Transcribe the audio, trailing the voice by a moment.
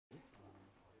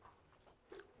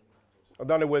I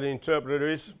don't know where the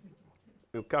interpreter is.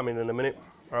 He'll come in a minute.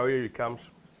 Oh, here he comes.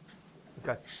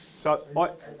 Okay. So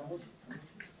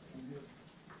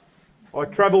I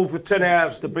travelled for 10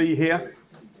 hours to be here.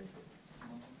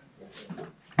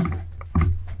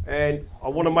 And I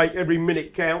want to make every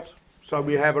minute count so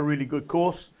we have a really good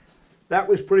course. That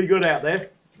was pretty good out there.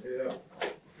 Yeah.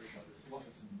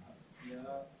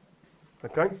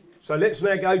 Okay. So let's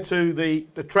now go to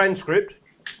the transcript.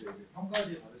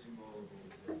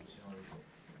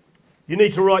 You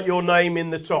need to write your name in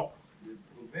the top.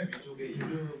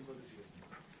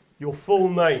 Your full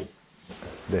name.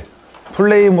 네,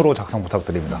 풀네임으로 작성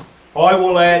부탁드립니다. I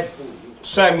will add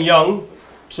Sam Young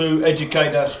to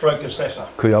educator stroke assessor.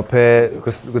 그 옆에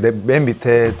맨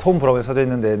밑에 톰 브라운에 써져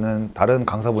있는 데는 다른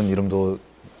강사분 이름도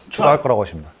추가할 거라고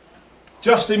하십니다.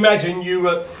 Just imagine you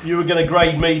were going to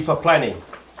grade me for planning.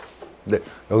 네,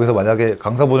 여기서 만약에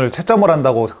강사분을 채점을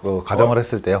한다고 가정을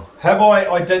했을 때요. Have I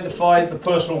identified the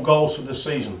personal goals for the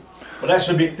season? Well, that's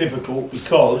a bit difficult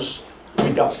because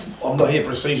I'm not here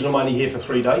for a season. I'm only here for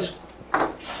 3 days.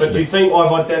 But do you think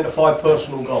I've identified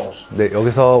personal goals? 네,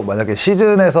 여기서 만약에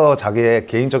시즌에서 자기의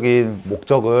개인적인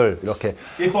목적을 이렇게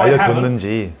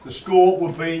알려줬는지. The score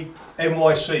would be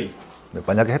NYC. 네,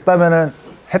 만약에 했다면은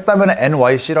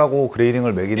NYC라고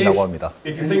그레이딩을 매긴다고 합니다.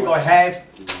 If you think I have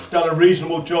done a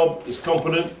reasonable job, is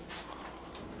competent,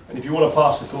 and if you want to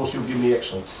pass the course, you'll give me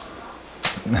excellence.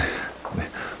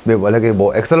 네, 만약에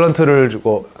뭐 엑셀런트를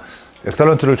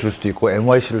줄 수도 있고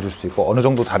NYC를 줄 수도 있고 어느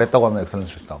정도 잘했다고 하면 엑셀런트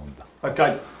줄 수도 나옵니다.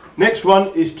 Okay. Next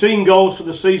one is team goals for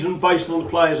the season based on the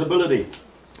players' ability.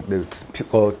 네,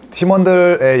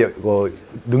 팀원들의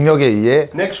능력에 의해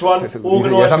Next one,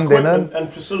 organized equipment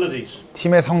and facilities.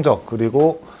 팀의 성적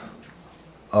그리고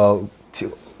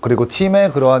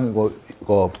팀의 그러한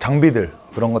장비들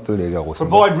그런 것들 얘기하고 있습니다.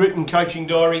 Provide written coaching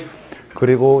diary.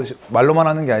 그리고 말로만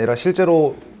하는 게 아니라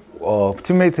실제로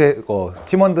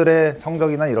팀원들의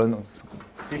성적이나 이런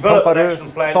평가를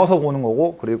써서 보는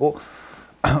거고 그리고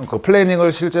그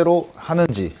플래닝을 실제로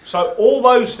하는지. So all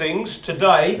those things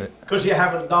today, because you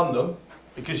haven't done them,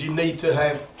 because you need to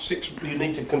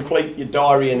complete your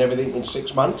diary and everything in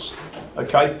 6 months.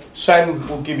 Okay, Sam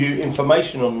will give you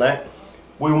information on that.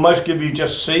 We will most give you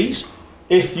just C's.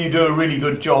 If you do a really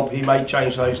good job, he may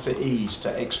change those to E's, to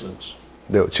excellence.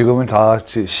 네, 지금은 다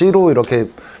C로 이렇게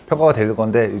평가가 될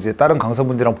건데 이제 다른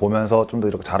강사분들이랑 보면서 좀 더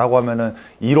이렇게 잘하고 하면은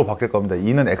E로 바뀔 겁니다.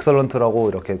 E는 엑설런트라고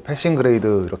이렇게 패싱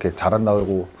그레이드 이렇게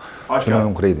잘한다고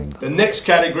주는 그레이드입니다. The next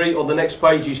category or the next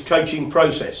page is coaching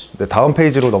process. 네, 다음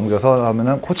페이지로 넘겨서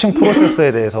하면은 코칭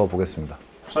프로세스에 대해서 보겠습니다.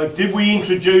 So did we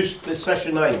introduce the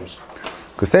session names?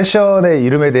 그 세션의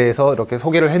이름에 대해서 이렇게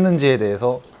소개를 했는지에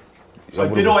대해서 So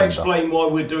did I explain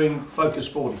why we're doing Focus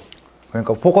 40?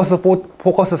 그러니까 포커스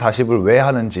 40을 왜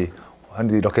하는지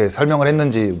이렇게 설명을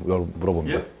했는지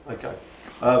물어봅니다. Yeah? Okay.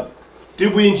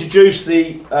 Did we introduce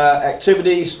the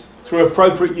activities through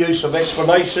appropriate use of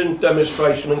explanation,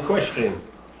 demonstration and questioning?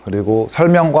 그리고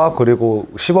설명과 그리고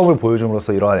시범을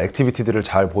보여줌으로써 이러한 액티비티들을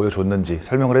잘 보여줬는지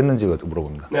설명을 했는지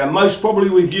물어봅니다. Now most probably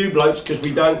with you blokes because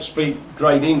we don't speak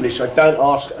great English, I don't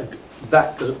ask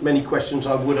that as many questions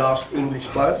I would ask English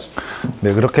players.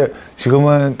 네, 그렇게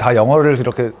지금은 다 영어를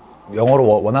이렇게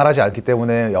영어로 원활하지 않기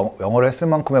때문에 영어를 했을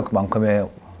그만큼의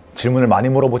질문을 많이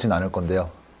물어보진 않을 건데요.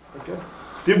 Okay.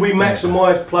 Did we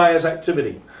maximize players'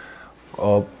 activity?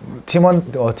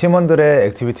 팀원들의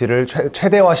액티비티를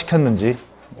최대화 시켰는지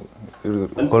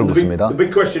그걸 묻습니다. The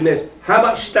big question is, how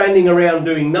much standing around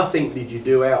doing nothing did you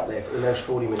do out there in those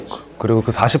 40 minutes? 그리고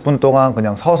그 40분 동안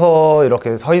그냥 서서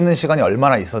이렇게 서 있는 시간이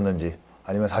얼마나 있었는지,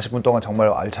 아니면 40분 동안 정말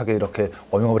알차게 이렇게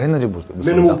워밍업을 했는지 묻습니다.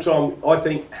 Minimal time, I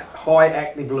think high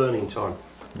active learning time.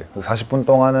 네, 40분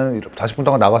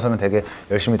동안 나가서는 되게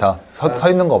열심히 다 서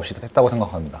있는 거 없이 했다고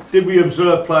생각합니다. Did we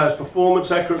observe players'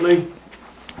 performance accurately?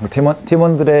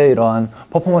 팀원들의 이러한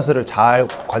퍼포먼스를 잘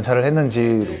관찰을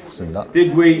했는지 묻습니다.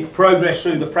 Did we progress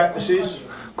through the practices?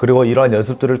 그리고 이러한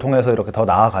연습들을 통해서 이렇게 더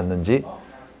나아갔는지.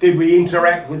 Did we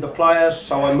interact with the players?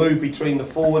 So I moved between the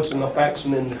forwards and the backs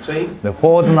and then the team. 네,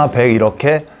 포워드나 백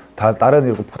이렇게 다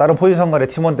다른 포지션 간의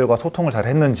팀원들과 소통을 잘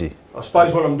했는지. I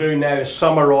suppose what I'm doing now is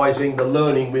summarising the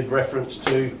learning with reference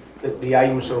to the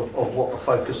aims of what the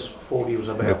Focus 40 was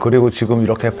about. 네, 그리고 지금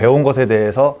이렇게 배운 것에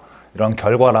대해서 이런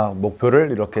결과나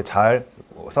목표를 이렇게 잘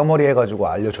서머리해가지고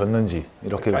알려줬는지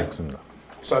이렇게 묻습니다.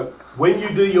 So when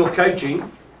you do your coaching,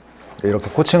 네, 이렇게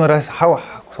코칭을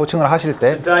하실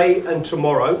때 today and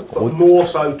tomorrow, but more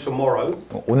so tomorrow.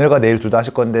 오늘과 내일 둘 다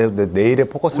하실 건데 내일에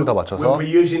포커스를 더 맞춰서 we'll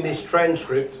be using this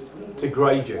transcript to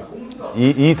grade you.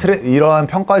 이러한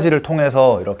평가지를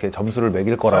통해서 이렇게 점수를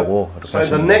매길 거라고 이렇게 So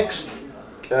the next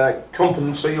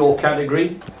competency or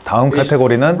category. 다음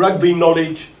카테고리는 rugby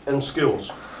knowledge and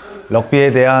skills.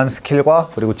 럭비에 대한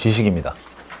스킬과 그리고 지식입니다.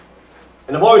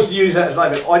 And if I was to use that as a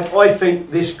label, I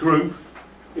think this group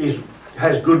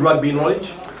has good rugby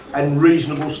knowledge and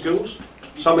reasonable skills.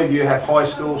 Some of you have high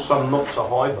skills, some not so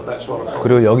high, but that's what I'm.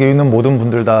 그리고 여기 있는 모든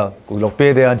분들 다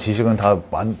럭비에 대한 지식은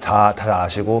다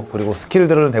아시고 그리고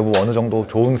스킬들은 대부분 어느 정도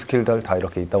좋은 스킬들 다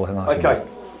이렇게 있다고 생각하십니다. Okay.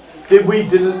 Did we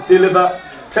deliver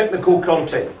technical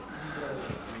content?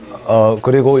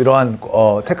 그리고 이러한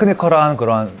테크니컬한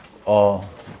그러한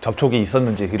접촉이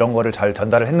있었는지 이런 거를 잘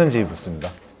전달을 했는지 묻습니다.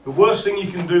 The worst thing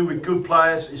you can do with good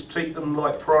players is treat them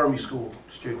like primary school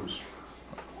students.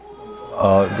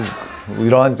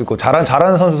 이러한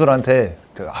잘하는 선수들한테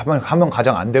하면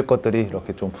가장 안 될 것들이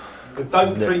이렇게 좀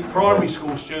Don't treat primary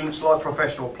school students like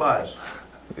professional players.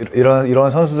 이런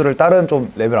선수들을 다른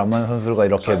좀 레벨 안 맞는 선수들과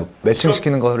이렇게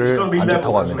매칭시키는 거를 안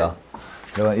좋다고 합니다.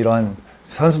 이러한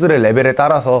선수들의 레벨에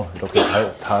따라서 이렇게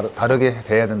다르게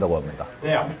대해야 된다고 합니다.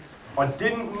 Now, I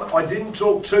didn't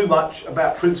talk too much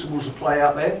about principles of play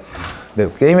out there. 네,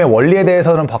 게임의 원리에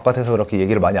대해서는 바깥에서 그렇게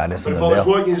얘기를 많이 안 But if I was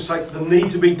했었는데요. working to say the need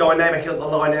to be dynamic at the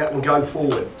line out and go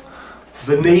forward,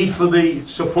 the need for the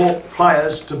support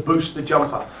players to boost the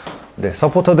jumper, 네,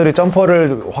 서포터들이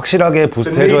점퍼를 확실하게 the need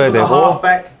부스트해줘야 for the 되고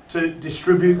halfback to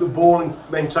distribute the ball and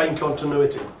maintain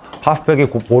continuity, 하프백이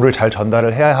볼을 잘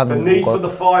전달을 해야 the 하는 need for 것,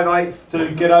 the 5/8 to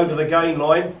get over the gain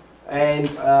line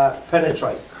and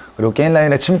penetrate. 그리고 게임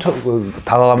라인에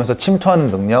다가가면서 침투하는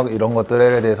능력 이런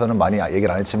것들에 대해서는 많이 얘기를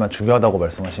안 했지만 중요하다고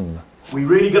말씀하십니다. We're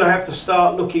really going to have to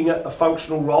start looking at the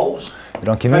functional roles: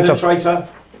 이런 기능적 penetrator,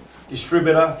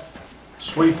 distributor,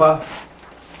 sweeper,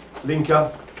 linker,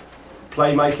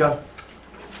 playmaker,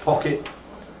 pocket.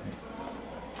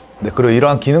 네, 그리고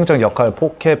이러한 기능적 역할,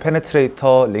 포켓,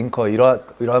 페네트레이터, 링커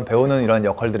이러한 배우는 이러한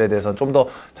역할들에 대해서 좀 더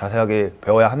자세하게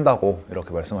배워야 한다고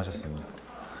이렇게 말씀하셨습니다.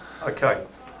 Okay.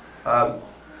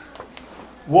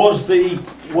 Was the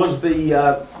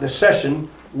session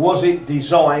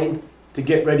designed to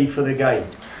get ready for the game?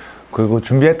 그리고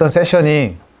준비했던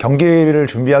세션이 경기를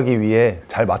준비하기 위해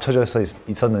잘 맞춰져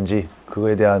있었는지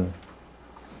그거에 대한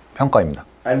평가입니다.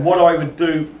 And what I would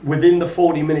do within the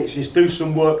 40 minutes is do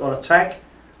some work on attack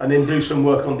and then do some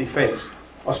work on defence.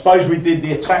 I suppose we did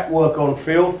the attack work on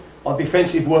field. Our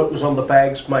defensive work was on the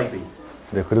bags, maybe.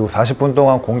 네, 그리고 40분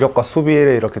동안 공격과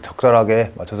수비를 이렇게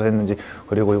적절하게 맞춰서 했는지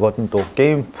그리고 이것은 또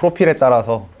게임 프로필에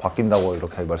따라서 바뀐다고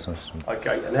이렇게 말씀하셨습니다.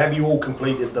 Okay, and have you all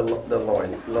completed the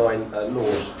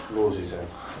laws exam?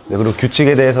 네, 그리고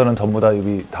규칙에 대해서는 전부 다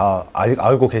여기 다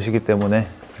알고 계시기 때문에.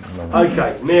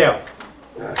 Okay, now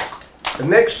the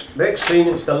next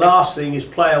thing, it's the last thing, is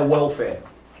player welfare.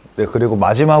 네, 그리고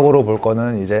마지막으로 볼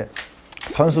거는 이제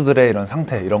선수들의 이런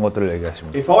상태 이런 것들을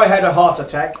얘기하십니다. If I had a heart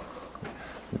attack,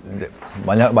 네,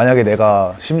 만약에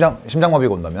내가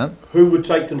심장마비가 온다면 who would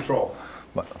take control?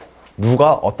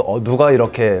 누가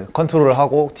이렇게 컨트롤을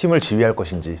하고 팀을 지휘할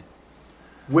것인지.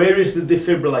 Where is the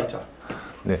defibrillator?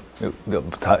 네,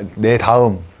 내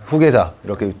다음 후계자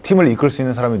이렇게 팀을 이끌 수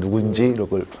있는 사람이 누구인지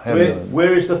이렇게 해야 되는.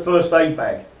 Where is the first aid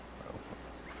bag?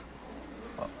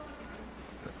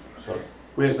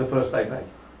 Where's the first aid bag?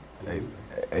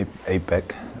 Aid bag.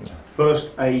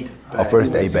 First aid bag.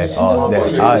 First aid bag.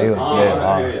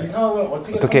 네. 이 상황을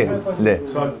어떻게 네.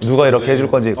 누가 이렇게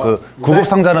해줄 건지 그 구급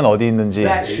상자는 어디 있는지.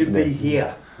 That should be 네.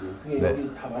 here.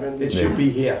 It should be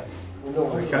here.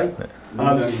 Okay.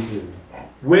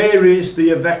 Where is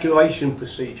the evacuation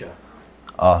procedure?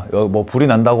 여기 뭐 불이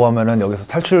난다고 하면은 여기서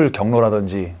탈출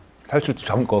경로라든지 탈출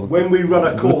When we run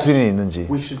a course, 루틴이 있는지.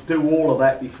 we should do all of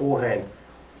that beforehand.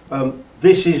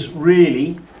 This is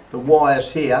really, the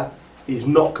wires here is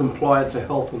not compliant to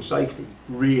health and safety,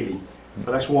 really.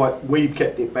 But that's why we've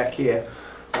kept it back here.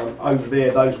 Over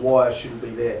there, those wires shouldn't be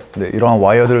there. 네, 이러한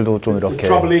와이어들도 좀 이렇게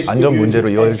안전 문제로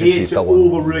이어질 수 있다고. All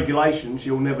the regulations,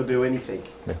 you'll never do anything.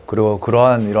 네, 그리고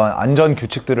이러한 안전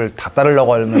규칙들을 다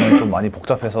따르려고 하면 좀 많이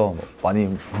복잡해서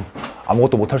많이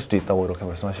아무것도 못할 수도 있다고 이렇게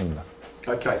말씀하십니다.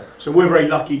 Okay, so we're very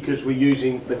lucky because we're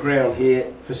using the ground here.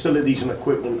 Facilities and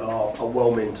equipment are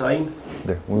well maintained.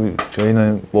 네,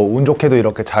 저희는 뭐 운 좋게도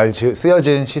이렇게 잘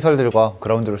쓰여진 시설들과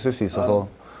그라운드를 쓸 수 있어서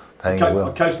다행이고요.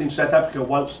 I coached in South Africa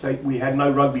once. We had no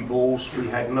rugby balls, we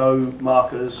had no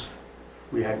markers,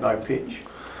 we had no pitch.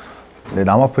 네,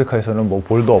 남아프리카에서는 뭐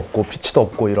볼도 없고 피치도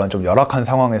없고 이런 좀 열악한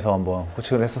상황에서 한번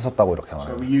코칭을 했었다고 이렇게 So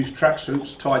말합니다. we used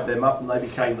tracksuits, tied them up, and they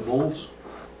became the balls.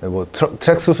 네, 뭐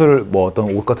트랙수술 뭐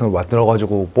어떤 옷 같은 걸 만들어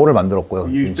가지고 볼을 만들었고요.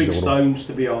 We used big 인지적으로. stones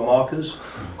to be our markers.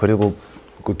 그리고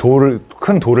그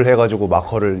큰 돌을 해가지고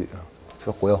마커를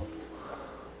썼고요.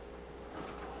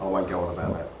 I won't go on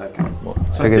about that. Okay. 뭐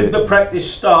So 되게 did the practice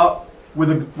start with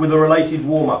a related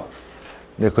warm up?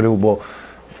 네, 그리고 뭐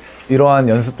이러한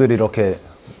연습들이 이렇게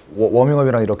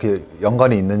워밍업이랑 이렇게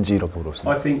연관이 있는지 이렇게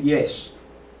물었습니다. I think yes.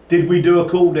 Did we do a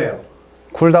cool down?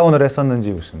 쿨다운을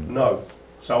했었는지 묻습니다. No.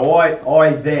 So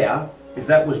I there, if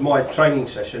that was my training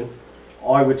session,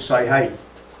 I would say, hey,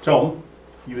 Tom,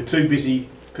 you were too busy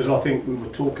because I think we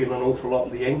were talking an awful lot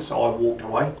at the end, so I walked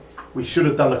away. We should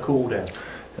have done a cool down.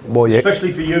 뭐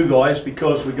Especially for you guys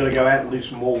because we're going to go out and do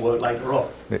some more work later on.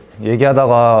 네,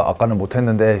 얘기하다가 아까는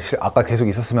못했는데 아까 계속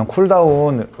있었으면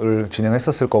쿨다운을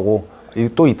진행했었을 거고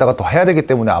또 이따가 또 해야 되기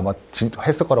때문에 아마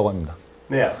했을 거라고 합니다.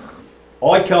 Now,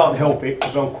 I can't help it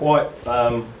because I'm quite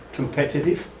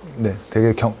competitive. 네,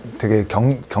 되게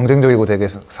경쟁적이고 되게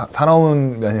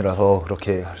사나운 면이라서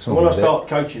그렇게 할 수는 When I 없는데. start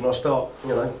coaching, I start,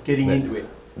 getting into it.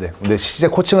 네, 근데 실제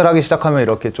코칭을 하기 시작하면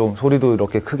이렇게 좀 소리도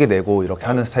이렇게 크게 내고 이렇게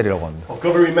하는 스타일이라고 합니다. I've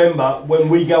got to remember when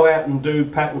we go out and do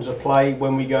patterns of play,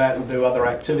 when we go out and do other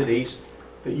activities,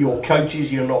 that you're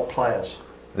coaches, you're not players.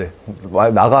 네,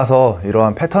 나가서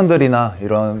이러한 패턴들이나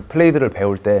이런 플레이들을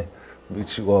배울 때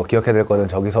기억해야 될 거는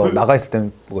저기서 나가 있을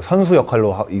때는 선수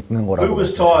역할로 있는 거라고. Who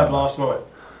was tired last night?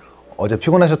 어제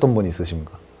피곤하셨던 분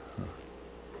있으십니까?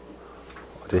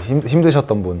 어제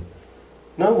힘드셨던 분?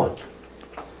 No one.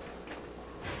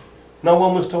 No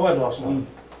one was tired last night.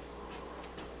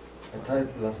 I tried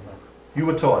last night. You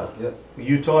were tired? Yeah. Were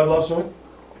you tired last night?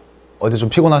 어제 좀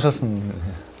피곤하셨습니다.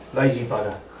 Lazy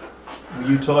bugger. Were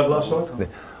you tired last night? 네,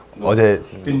 어제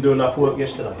Didn't do enough work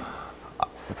yesterday.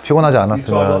 피곤하지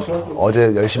않았으면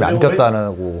어제 열심히 안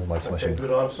뛰었다고 말씀하십니다.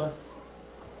 Good answer.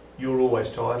 You're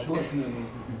always tired.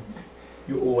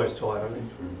 You're always tired, aren't you?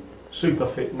 Super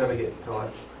fit, never get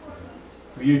tired.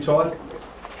 Were you tired?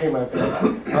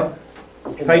 Huh?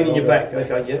 Pain in your back,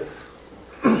 okay, yeah.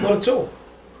 Not at all.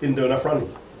 Didn't do enough running.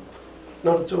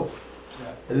 Not at all.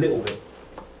 A little bit.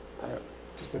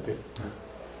 Just a bit.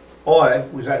 I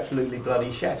was absolutely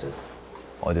bloody shattered.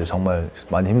 어제 정말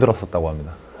많이 힘들었었다고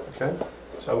합니다. Okay.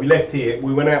 So we left here.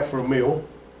 We went out for a meal.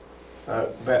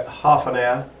 About half an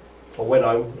hour. I went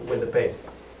home. Went to bed.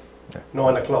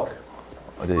 9 o'clock.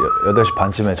 어제 8시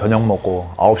반쯤에 저녁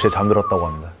먹고 9시에 잠들었다고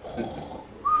합니다.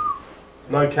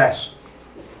 No cash.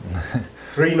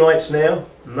 3 nights now.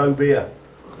 No beer.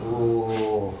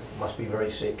 Oh, must be very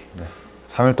sick.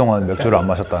 3일 동안 맥주를 안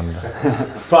마셨다 합니다.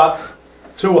 But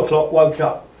 2 o'clock woke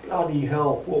up. Bloody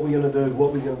hell! What are we going to do?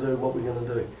 What are we going to do? What are we going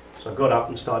to do? So I got up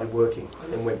and started working,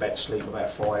 and then went back to sleep about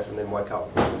 5, and then woke up.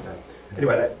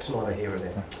 Anyway, that's neither here or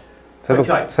there.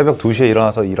 새벽 2시에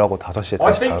일어나서 일하고 5시에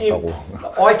I 다시 think 잤다고.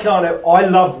 I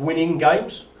love winning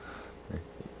games.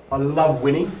 I love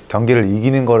winning. 경기를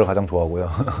이기는 걸 가장 좋아하고요.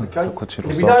 Okay. If we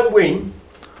코치로서. don't win,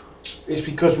 it's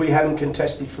because we haven't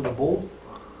contested for the ball,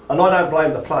 and I don't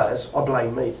blame the players. I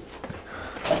blame me.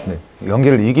 네,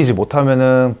 경기를 이기지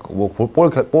못하면은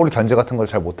볼 견제 같은 걸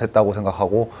잘 못했다고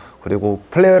생각하고 그리고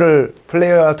플레이어를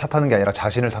탓하는 게 아니라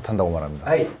자신을 탓한다고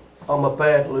말합니다. Hey, I'm a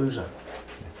bad loser.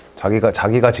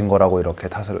 자기가 진 거라고 이렇게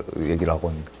탓을 얘기를 하고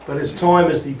있는데. But as time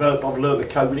has developed, I've learned to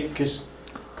cope with it because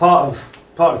part of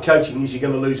coaching is you're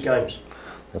going to lose games.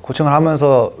 코칭을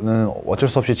하면서는 어쩔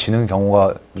수 없이 지는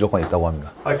경우가 무조건 있다고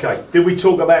합니다. Okay, did we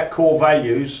talk about core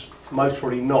values? Most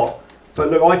probably not. But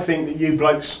look, I think that you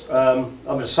blokes, I'm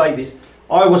going to say this,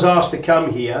 I was asked to come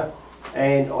here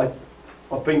and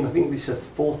I've been, I think this is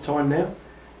the 4th time now,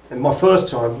 and my first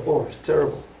time, oh, it was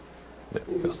terrible. It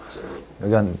was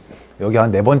terrible. 여기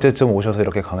한 4번째쯤 오셔서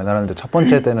이렇게 강연하는데 첫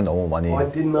번째 때는 너무 많이 I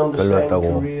didn't understand 별로였다고.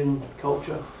 Korean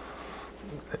culture.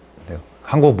 네,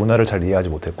 한국 문화를 잘 이해하지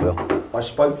못했고요. I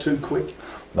spoke too quick.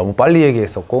 너무 빨리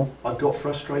얘기했었고 I got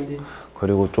frustrated.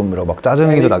 그리고 좀 막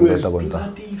짜증이도 나기도 And it 했다고 was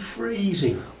합니다. bloody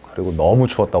freezing. 그리고 너무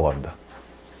추웠다고 합니다.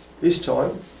 This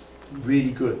time,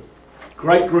 really good.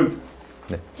 Great group.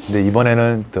 네, 근데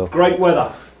이번에는 또 Great weather.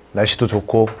 날씨도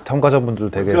좋고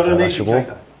참가자분들도 되게 We've got an 잘하시고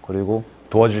educator. 그리고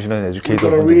도와주시는 We've got a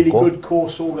에듀케이터분도 really 있고 good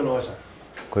course organizer.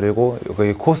 그리고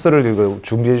여기 코스를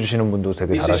준비해 주시는 분도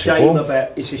되게 It's a shame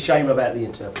잘하시고 about the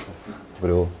interpreter.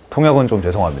 그리고 통역은 좀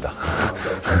죄송합니다.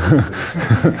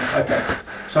 Okay.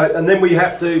 So and then we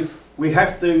have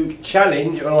to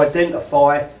challenge and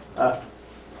identify.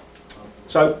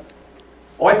 So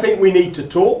I think we need to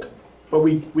talk, but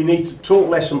we need to talk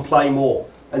less and play more,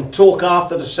 and talk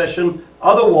after the session.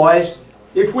 Otherwise,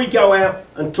 if we go out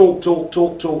and talk,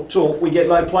 we get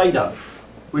no play done.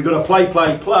 We've got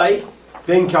to play,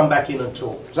 then come back in and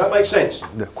talk. Does that make sense?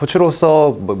 네,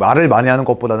 코치로서 뭐 말을 많이 하는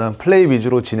것보다는 플레이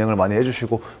위주로 진행을 많이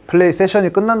해주시고 플레이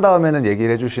세션이 끝난 다음에는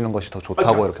얘기를 해주시는 것이 더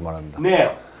좋다고 Okay. 이렇게 말합니다.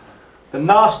 Now,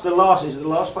 the last is it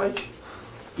the last page?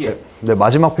 Yeah. 네,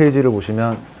 마지막 페이지를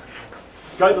보시면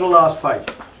Go to the last page.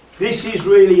 This is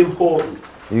really important.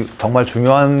 이 정말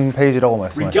중요한 페이지라고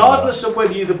말씀하십니다. regardless of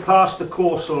whether you've passed the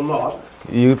course or not,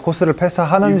 이 코스를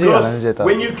패스하는지 안 하는지에 따라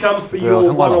when you come for your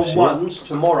one-on-ones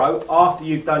tomorrow after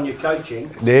you've done your coaching,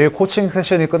 내일 코칭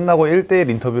세션이 끝나고 1대1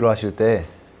 인터뷰를 하실 때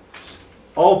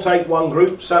I'll take one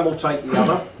group, Sam will take the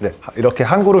other. 네, 이렇게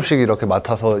한 그룹씩 이렇게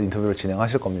맡아서 인터뷰를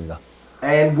진행하실 겁니다.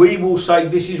 And we will say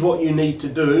this is what you need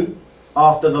to do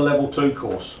after the level 2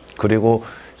 course. 그리고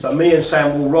So me and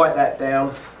Sam will write that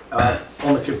down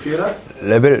on the computer.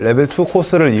 레벨 2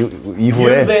 코스를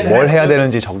이후에 뭘 해야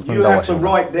되는지 적는다고 You have to 하십니다.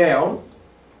 write down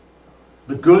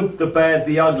the good, the bad,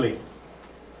 the ugly.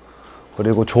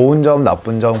 그리고 좋은 점,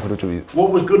 나쁜 점, 그리고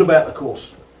What was good about the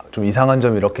course? 좀 이상한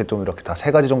점 이렇게 다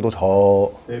세 가지 정도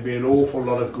There'd be an awful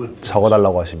lot of good things.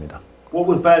 적어달라고 하십니다. What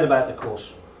was bad about the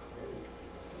course?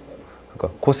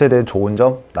 그러니까 코스에 대한 좋은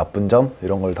점, 나쁜 점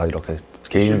이런 걸 다 이렇게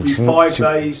개인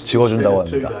지워준다고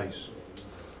합니다.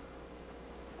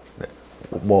 네,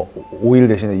 뭐 5일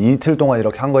대신에 이틀 동안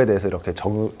이렇게 한 거에 대해서 이렇게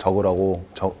적으라고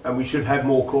And we should have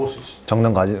more courses.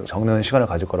 적는 시간을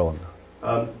가질 거라고 합니다.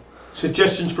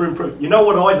 Suggestions for improvement. You know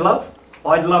what I'd love?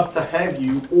 I'd love to have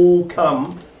you all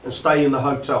come and stay in the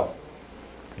hotel.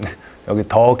 네, 여기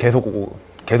더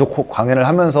계속 강연을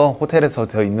하면서 호텔에서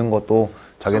더 있는 것도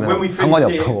자기는 상관이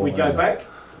없다고. We go back,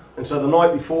 and so the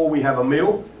night before we have a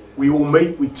meal. We all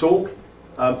meet, we talk.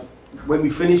 When we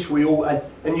finish, we all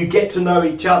and you get to know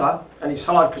each other. And it's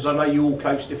hard because I know you all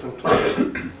coach different clubs,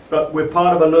 but we're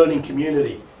part of a learning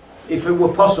community. If it were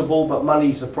possible, but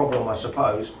money's the problem, I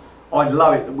suppose. I'd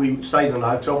love it that we stayed in a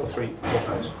hotel for 3 or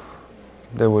 4 days.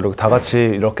 네, 뭐 이렇게 다 같이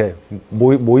이렇게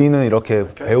모이는 이렇게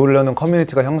배우려는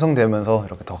커뮤니티가 형성되면서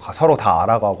이렇게 더 서로 다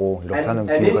알아가고 이렇게 하는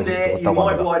기회가 있었다고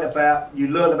합니다. You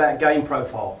learn about game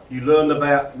profile, you learned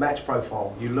about match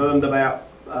profile, you learned about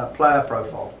player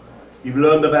profile, you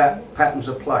learned about patterns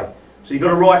of play. So you've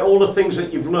got to write all the things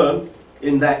that you've learned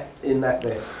in that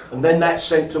there, and then that's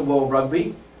sent to World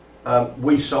Rugby.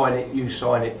 We sign it, you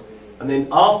sign it, and then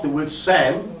afterwards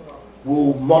Sam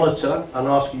will monitor and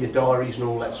ask for your diaries and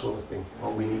all that sort of thing.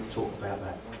 Well, we need to talk about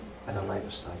that at a later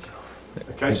stage.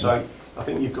 Okay, so I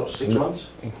think you've got 6 months.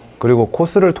 그리고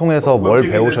코스를 통해서 뭘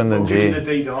배우셨는지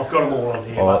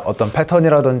어떤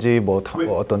패턴이라든지 뭐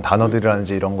어떤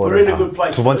단어들이라든지 이런 거를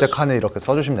다 두 번째 칸에 이렇게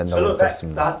써주시면 된다고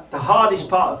했습니다. The hardest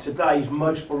part of today is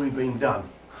most probably been done.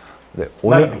 네,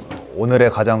 오늘의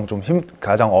가장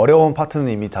어려운 파트는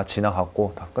이미 다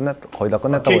지나갔고 거의 다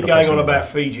끝냈다고 이렇게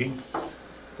했습니다.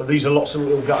 But these are lots of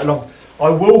little guys. I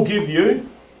will give you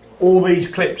all these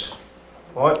clips.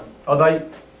 Right?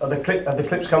 Have the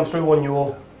clips come through on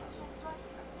your?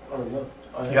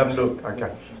 You haven't looked.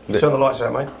 Okay. 네. Turn the lights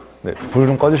out, mate. 네, 불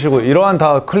좀 꺼주시고 이러한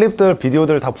다 클립들,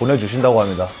 비디오들 다 보내주신다고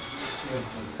합니다.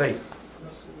 Hey.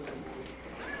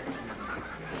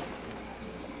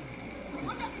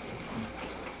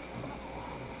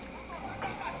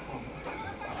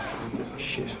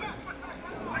 Shit.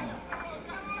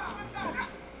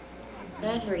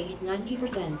 Battery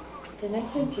 90%.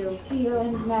 Connected to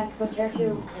TOM's MacBook Air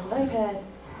 2 and iPad.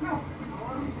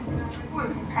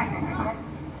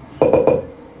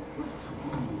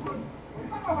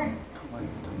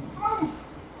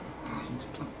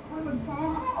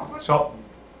 So,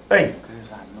 hey,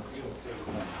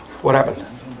 what happened?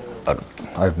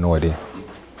 I have no idea.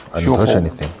 I didn't touch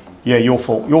anything. Yeah, your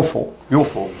fault. Your fault. Your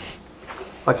fault.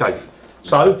 Okay.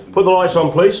 So, put the lights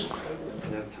on, please.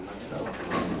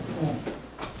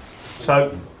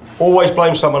 So, always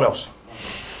blame someone else.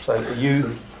 So,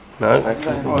 you... No?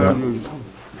 Okay.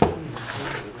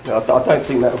 No, I don't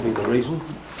think that would be the reason.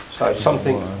 So,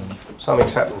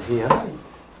 something's happened here.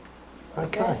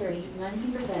 Okay. Battery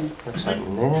 90%. That's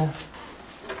happening there.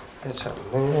 That's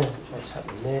happening there. That's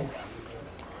happening there.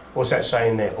 What's that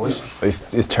saying there, boys?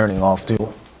 It's turning off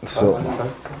too. So.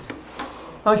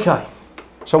 Okay.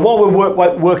 So while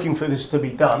we're working for this to be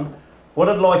done, what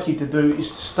I'd like you to do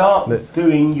is to start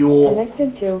doing your...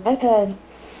 Connected to iPad.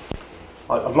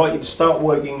 I'd like you to start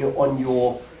working on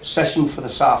your session for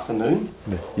this afternoon.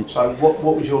 네. So what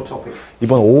was your topic?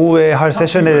 이번 오후에 할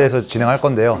세션에 대해서 진행할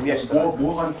건데요.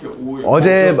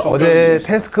 어제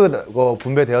태스크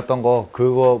분배되었던 거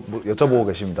그거 여쭤보고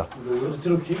계십니다.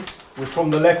 Was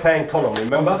from the left-hand column,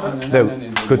 remember?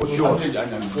 네, 그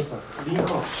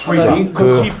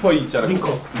링커 키퍼 있잖아. 링커.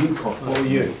 What are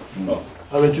you?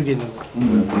 왼쪽에 있는 거.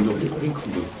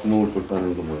 구멍을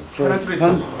뚫다는 거 뭐야?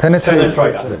 Penetrator.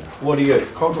 What are you?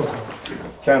 Counter.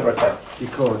 Counter-attack.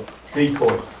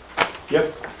 Decoy.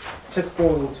 Yep. Check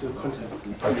ball to contact.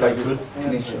 Okay, good.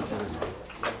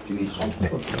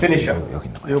 Finisher. 여기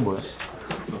있는 거예요. 이거 뭐야?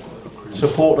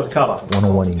 Support the cover.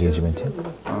 one-on-one engagement.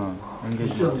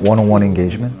 one-on-one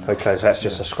engagement. Okay, so that's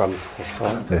just a scrum.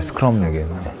 네, 스크럼 얘기는.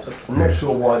 I'm not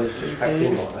sure why this is packed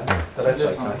in like that, but that's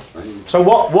okay. So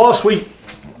whilst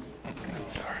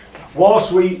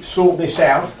we sort this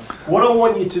out, what I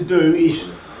want you to do is,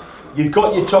 you've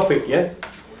got your topic, yeah?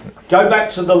 Go back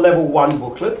to the level 1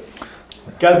 booklet,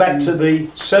 go back to the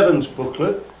 7s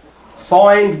booklet,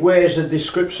 find where's a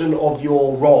description of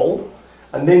your role,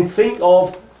 and then think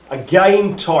of a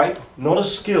game type, not a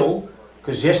skill,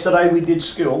 because yesterday we did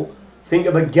skill. Think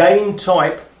of a game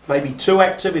type, maybe 2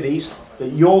 activities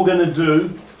that you're going to do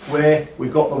where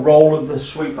we've got the role of the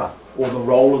sweeper, or the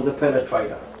role of the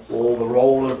penetrator, or the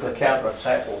role of the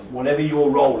counter-attack, or whatever your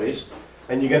role is,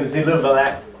 and you're going to deliver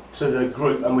that to the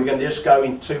group, and we're going to just go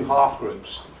in 2 half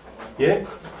groups. Yeah?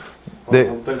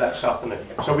 We'll do that this afternoon.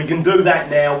 So we can do that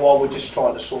now while we're just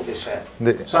trying to sort this out.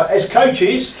 So as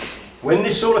coaches, when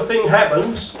this sort of thing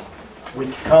happens, we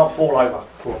can't fall over.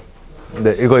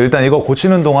 네, 일단 이거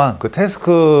고치는 동안 그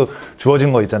태스크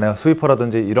주어진 거 있잖아요.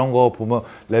 스위퍼라든지 이런 거 보면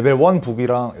레벨 1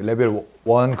 북이랑 레벨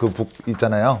 1 그 북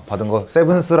있잖아요. 받은 거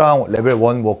세븐스랑 레벨 1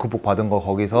 워크북 받은 거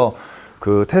거기서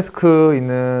그 태스크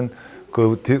있는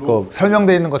그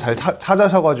설명되어 있는 거 잘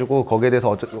찾으셔가지고 거기에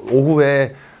대해서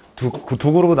오후에 두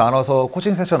그룹으로 나눠서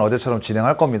코칭 세션 어제처럼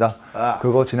진행할 겁니다.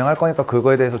 그거 진행할 거니까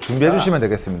그거에 대해서 준비해 주시면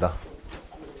되겠습니다.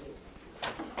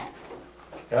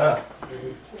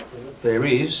 There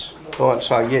is. Right,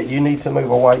 so yeah, you need to move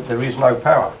away. There is no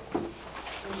power.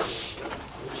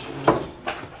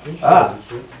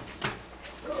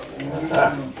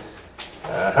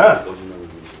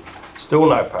 Still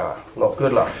no power. Not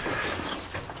good luck.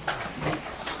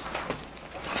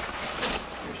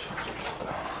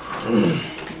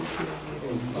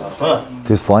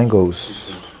 This line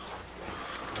goes.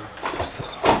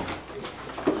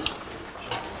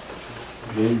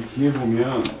 맨 뒤에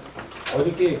보면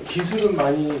어저께 기술은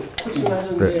많이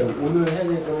코칭하셨는데 오늘 해야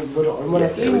될 거는 이거를 얼마나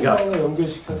게임 상황에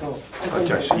연결시켜서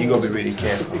Okay, so you got to be really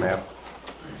careful now.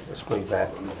 Let's move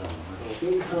that.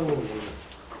 게임 상황을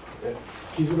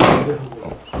기술을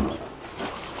연결하고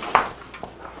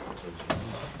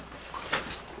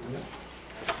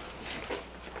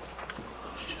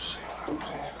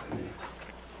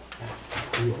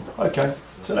Okay,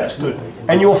 so that's good.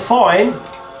 And you'll find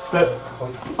that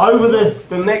over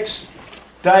the next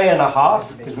day and a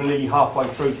half, because we're nearly halfway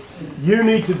through, you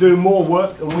need to do more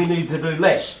work and we need to do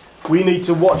less. We need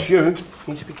to watch you.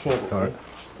 You need to be careful. Right.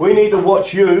 We need to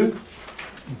watch you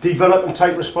develop and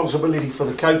take responsibility for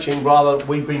the coaching rather than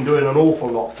we've been doing an awful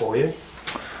lot for you.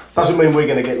 Doesn't mean we're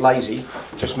going to get lazy.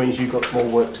 It just means you've got more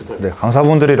work to do. 네,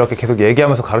 강사분들이 이렇게 계속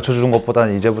얘기하면서 가르쳐 주는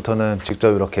것보다는 이제부터는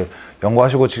직접 이렇게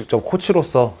연구하시고 직접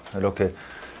코치로서 이렇게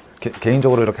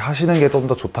개인적으로 이렇게 하시는 게 좀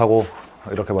더 좋다고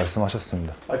이렇게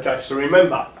말씀하셨습니다. Okay, so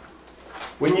remember,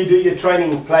 when you do your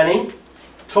training planning,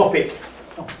 topic.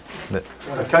 네.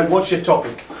 Okay, what's your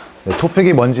topic? 네,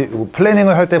 토픽이 뭔지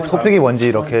플래닝을 할 때 토픽이 뭔지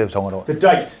이렇게 정하라고. The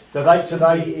date. The date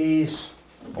today is.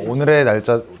 오늘의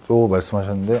날짜도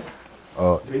말씀하셨는데,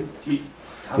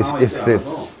 it's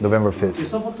 5th, November 5th.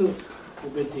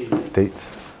 Date.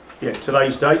 Yeah,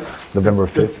 today's date. November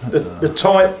 5th. The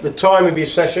time of your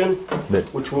session, 네.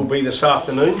 which will be this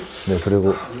afternoon. 네,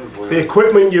 그리고 The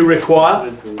equipment you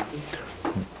require.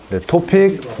 네,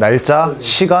 토픽, 날짜,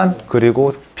 시간,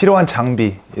 그리고 필요한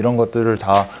장비 이런 것들을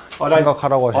다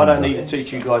생각하라고 I don't 하십니다. need to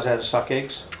teach you guys how to suck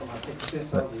eggs.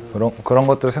 그런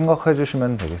것들을 생각해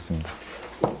주시면 되겠습니다.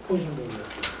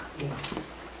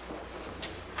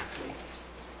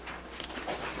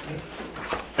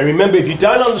 And remember, if you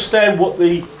don't understand what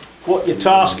your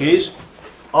task is,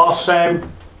 ask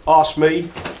Sam, ask me,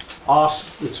 ask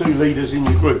the 2 leaders in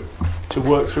your group to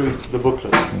work through the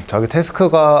booklet. 자기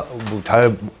태스크가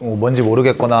잘 뭔지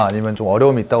모르겠거나 아니면 좀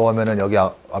어려움이 있다고 하면은 여기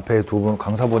앞에 2분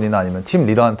강사분이나 아니면 팀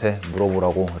리더한테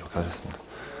물어보라고 이렇게 하셨습니다.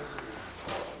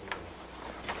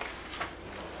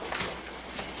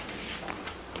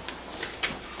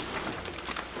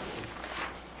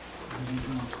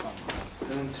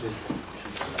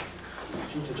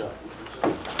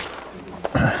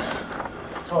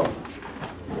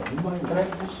 Can I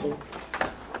question?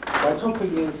 My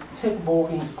topic is take more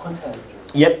into content.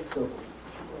 Yep. So,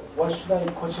 what should I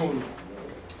coaching?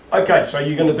 Okay, so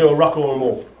you're going to do a ruck or a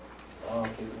maul.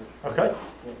 Okay. Okay?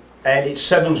 And it's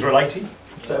 7s related,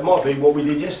 so it might be what we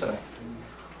did yesterday.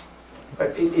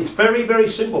 But it's very, very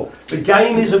simple. The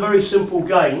game is a very simple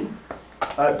game.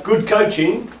 Good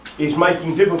coaching is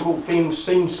making difficult things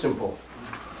seem simple.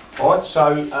 Alright,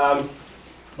 so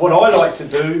what I like to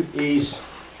do is,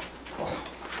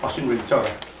 I shouldn't really tell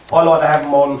you, I like to have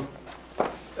them on,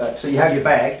 so you have your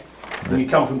bag, and you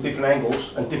come from different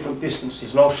angles and different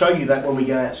distances, and I'll show you that when we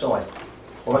go outside.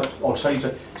 Alright, I'll show you.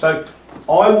 So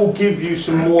I will give you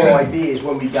some more ideas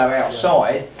when we go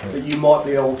outside that you might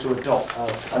be able to adopt.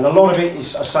 And a lot of it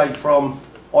is, I say, from,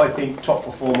 I think, top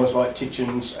performers like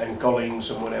Titchens and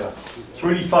Gollings and whatever. It's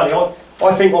really funny.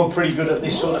 I think I'm pretty good at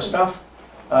this sort of stuff,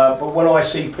 but when I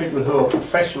see people who are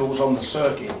professionals on the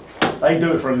circuit, they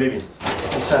do it for a living.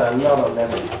 It's at another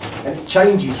level. And it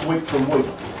changes week from week.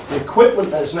 The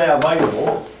equipment that's now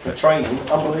available for training,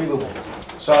 unbelievable.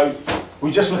 So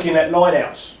we're just looking at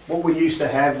line-outs. What we used to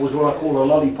have was what I call a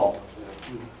lollipop.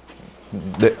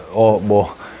 네,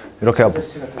 뭐 이렇게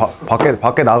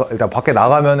일단 밖에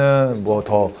나가면은 뭐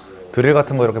더 드릴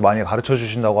같은 거 이렇게 많이 가르쳐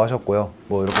주신다고 하셨고요.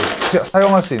 뭐 이렇게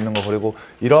사용할 수 있는 거, 그리고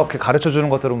이렇게 가르쳐 주는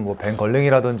것들은 뭐 벤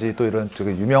걸링이라든지 또 이런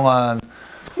되게 유명한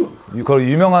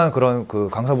그런 그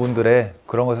강사분들의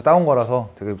그런 것에서 따온 거라서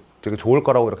되게 좋을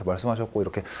거라고 이렇게 말씀하셨고,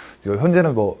 이렇게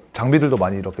현재는 뭐 장비들도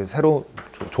많이 이렇게 새로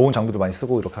좋은 장비도 많이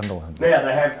쓰고 이렇게 한다고 합니다. Now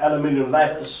they have aluminium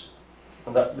ladders,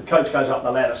 and the coach goes up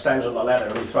the ladder, stands on the ladder,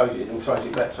 and he throws it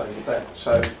back, throws it back.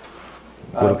 So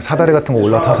뭐 이렇게 사다리 같은 거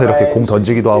올라타서 이렇게 공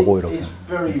던지기도 하고 이렇게. It's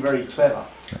very, very clever.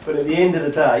 But at the end of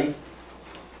the day,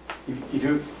 if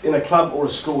you're in a club or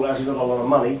a school that hasn't got a lot of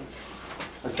money,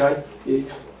 okay,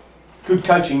 good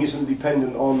coaching isn't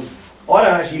dependent on. I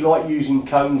don't actually like using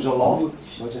cones a lot,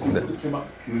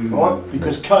 right?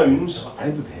 Because cones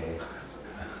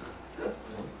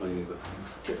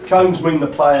mean the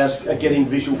players are getting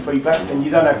visual feedback, and you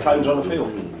don't have cones on the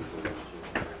field.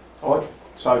 Right?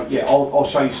 So yeah, I'll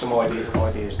show you some ideas.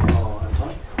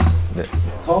 네.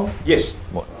 Tom? Yes.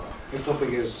 뭐 The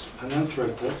topic is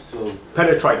penetrator. So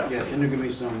Penetrator. yeah, can you give me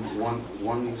some one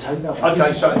example?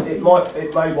 Okay, so it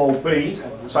may well be.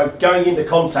 So going into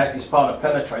contact is part of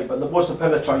penetrate, but what's the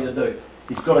penetrator do?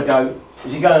 He's got to go.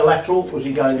 Is he going lateral or is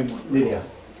he going linear?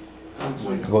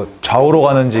 이거 좌우로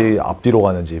가는지 앞뒤로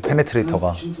가는지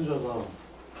페네트레이터가. 신투자가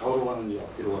좌우로 가는지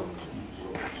앞뒤로 가는지.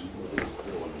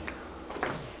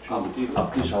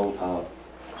 앞뒤 좌우 다.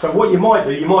 So what you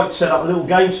might set up a little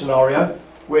game scenario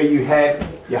where you have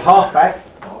your halfback,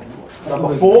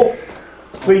 number 4,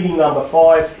 feeding number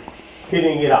 5,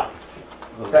 hitting it up.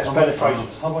 That's penetration.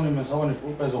 4번이면 4번이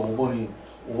볼 빼서 5번이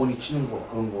치는 거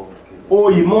그런 거 이렇게.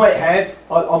 Or you might have,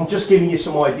 I'm just giving you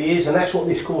some ideas, and that's what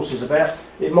this course is about.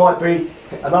 It might be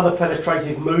another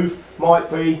penetrative move,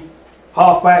 might be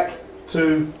halfback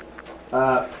to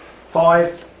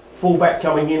 5, fullback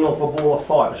coming in off a ball of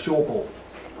 5, a short ball.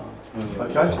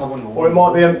 Okay? Or it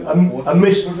might be a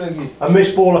miss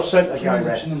ball of centre going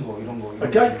round. 치는 거 이런 거.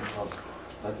 Okay?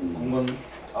 공간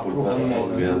앞으로 가는 거,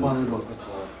 왼발 거 다.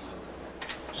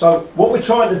 So what we're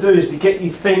trying to do is to get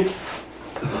you think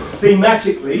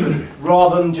thematically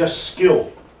rather than just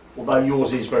skill. Although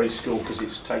yours is very skill because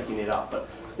it's taking it up. But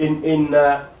in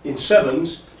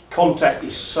sevens, contact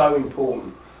is so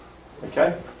important.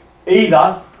 Okay?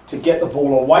 Either to get the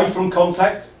ball away from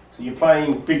contact, so you're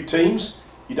playing big teams,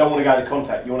 you don't want to go to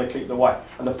contact, you want to keep it away.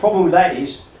 And the problem with that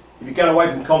is, if you get away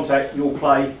from contact, you'll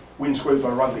play windscreen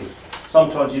or rugby.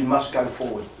 Sometimes you must go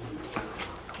forward.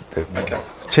 네, okay.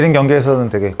 7인 경기에서는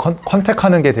되게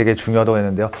컨택하는 게 되게 중요하다고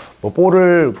했는데요. 뭐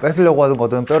볼을 뺏으려고 하는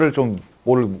거든 뼈를 좀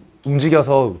볼을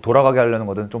움직여서 돌아가게 하려는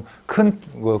거든 좀 큰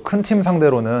팀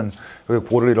상대로는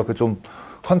볼을 이렇게 좀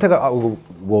컨택을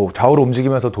뭐 좌우로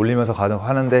움직이면서 돌리면서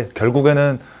하는데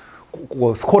결국에는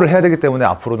뭐 스코어를 해야 되기 때문에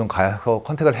앞으로는 가서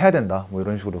컨택을 해야 된다. 뭐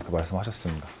이런 식으로 그렇게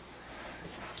말씀하셨습니다.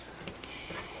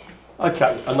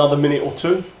 Okay, another minute or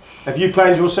two. Have you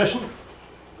planned your session?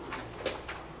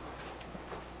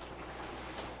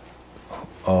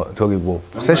 저기 뭐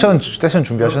세션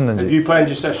준비하셨는지. Have you planned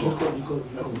your session?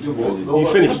 You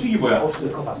finished? 이게 뭐야?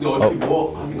 근데 어떻게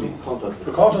뭐 Have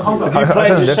you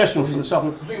planned your session for this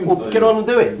afternoon? Well, get on and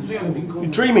do it.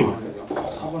 You're dreaming.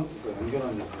 4번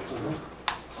연결하는 거.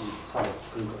 4.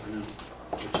 그러니까 그냥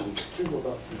지금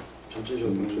스킬보다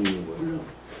전체적인 훈련,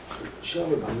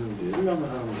 시합을 맞는데 훈련을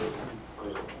하는 거예요.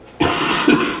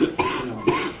 그래서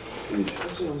그냥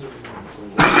패스 연습이나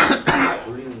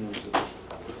돌리는 연습.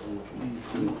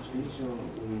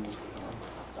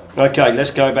 Okay,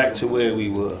 let's go back to where we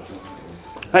were.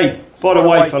 Hey, by the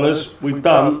way, fellas, we've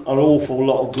done an awful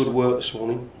lot of good work this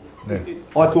morning. 네.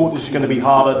 I thought this was going to be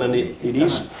harder than it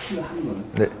is.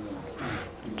 네.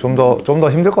 좀 더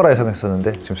힘들 거라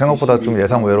예상했었는데 지금 생각보다 좀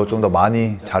예상 외로 좀 더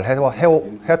많이 잘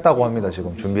했다고 합니다.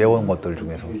 지금 준비해온 것들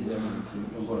중에서.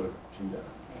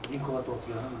 링크가 또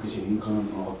어떻게 하는 거지? 링크는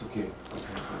어떻게?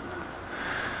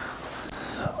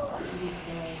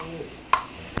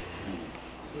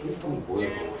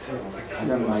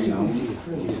 가장 많이 나오는 게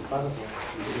빠져서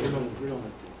훈련할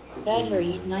때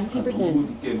Battery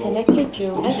 90%. Connected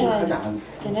to SN.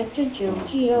 Connected to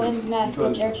TOM's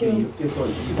MacBook Air 2.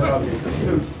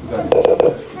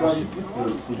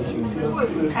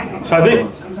 So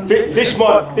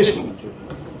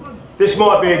this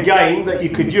might be a game that you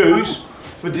could use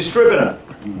for distributor.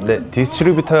 네,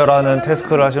 디스트리뷰터라는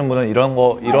태스크를 하시는 분은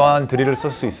이러한 드릴을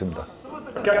쓸 수 있습니다.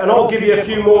 Okay, and I'll give you a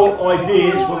few more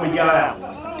ideas when we go out.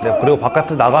 네, 그리고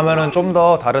바깥에 나가면은 좀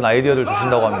더 다른 아이디어를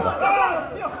주신다고 합니다.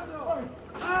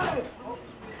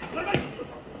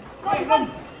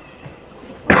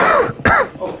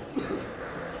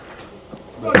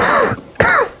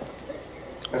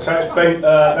 So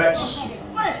that's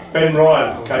Ben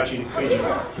Ryan coaching Fiji.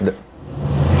 네.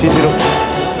 피지로.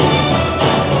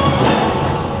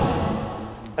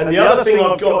 And the other thing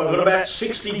I've got about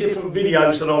 60 different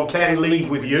videos that I can leave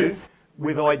with you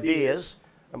with ideas.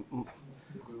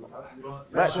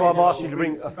 That's why I've asked you to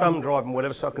bring a thumb drive and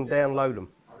whatever so I can download them.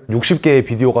 60개의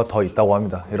비디오가 더 있다고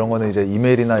합니다. 이런 거는 이제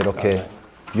이메일이나 이렇게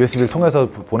USB를 통해서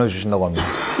보내주신다고 합니다.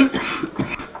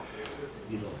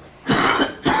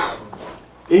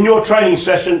 In your training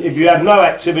session, if you have no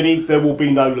activity, there will be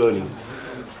no learning.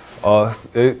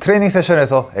 트레이닝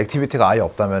세션에서 액티비티가 아예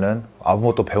없다면은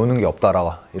아무것도 배우는 게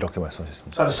없다라고 이렇게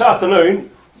말씀하셨습니다. So this afternoon,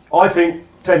 I think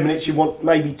 10 minutes you want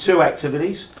maybe 2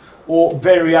 activities or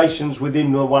variations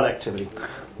within the one activity.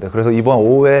 네, 그래서 이번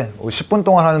오후에 10분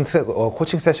동안 하는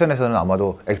코칭 세션에서는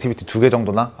아마도 액티비티 2개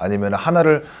정도나 아니면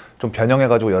하나를 좀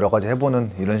변형해가지고 여러 가지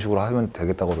해보는 이런 식으로 하면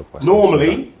되겠다고 말씀하셨습니다.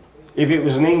 Normally, if it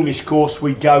was an English course,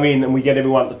 we'd go in and we get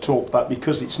everyone to talk, but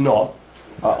because it's not,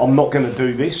 I'm not going to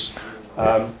do this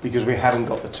because we haven't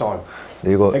got the time.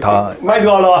 네, 이거 다 Maybe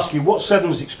I'll ask you, what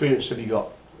sevens experience have you got?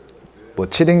 뭐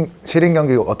 7인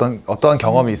경기 어떠한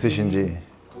경험이 있으신지.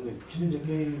 근데 시즌제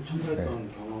게임 참가했던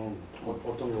경험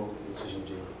어떤 거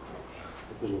있으신지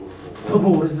대표적으로.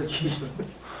 너무 오래돼서 기억이.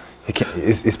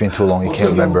 It's been too long. You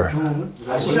can't remember.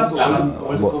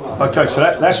 Okay, so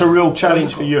that's a real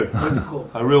challenge for you.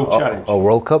 A real challenge. A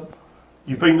World Cup?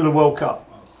 You've been to the World Cup.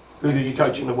 Who did you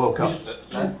coach in the World Cup?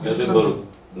 November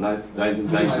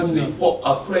 1993.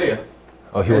 A player.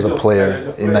 Oh, he was a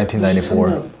player in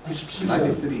 1994.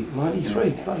 93. 93.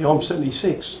 Bloody, I'm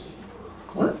 76.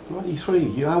 What?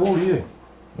 93. How old are you?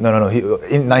 No. He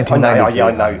in 1994.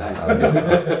 I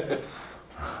know.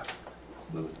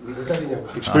 몇 살이냐고.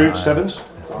 Experience sevens?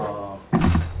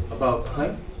 About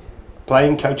playing?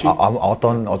 Playing, coaching?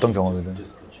 어떤 경험이든.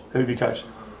 Who have you coached?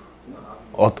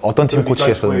 어떤 팀 Who have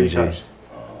you coached? Where you 코치했었는지. coached?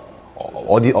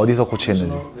 어디서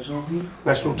코치했는지. 내셔널 팀?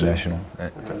 National team? National.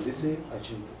 네. this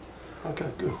아침 Okay,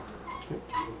 good.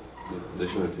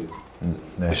 National team.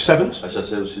 네. Sevens? Asia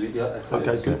 7 City.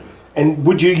 Okay, good. And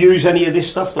would you use any of this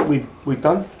stuff that we've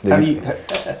done? 네. Have you,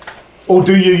 or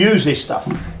do you use this stuff?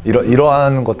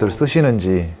 이러한 것들을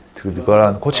쓰시는지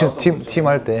그거랑 코칭 팀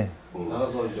할 때.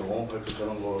 나가서 이제 웜업할 때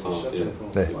저런 거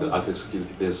시작하는 네. 아택 스킬,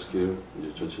 디펜스 스킬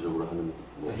이제 전체적으로 하는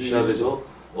뭐 시합에서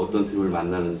어떤 팀을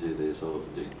만나는지에 대해서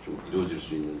이제 좀 이루어질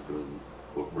수 있는 그런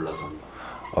걸 골라서 합니다.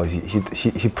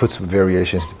 He puts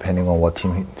variations depending on what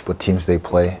teams they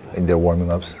play in their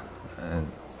warming ups and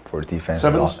for defense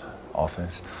and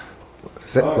offense.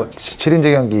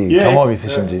 7인제 경기 경험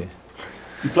있으신지.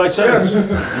 You play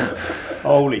sevens?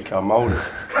 Holy come, holy.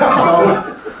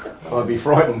 I'd be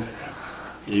frightened.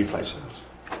 You play sevens.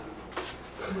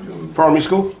 Primary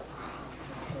school?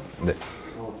 네.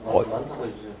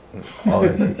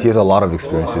 He has a lot of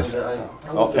experiences.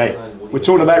 Okay, we're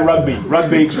talking about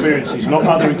rugby experiences, not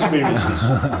other experiences.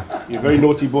 You're a very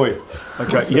naughty boy.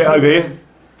 Okay, yeah, over here.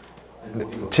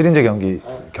 7인제 경기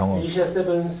경험. Asia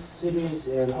Sevens series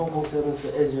and Hong Kong Sevens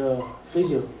as your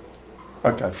physio.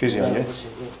 Okay, physio, yeah.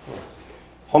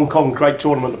 Hong Kong, great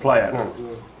tournament to play at, no?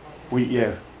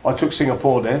 I took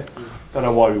Singapore there. Don't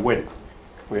know why we went.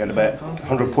 We had about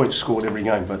 100 points scored every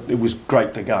game, but it was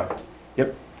great to go.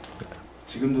 Yep.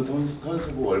 지금도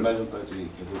선수고 얼마 전까지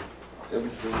계속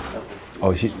세븐스 하고.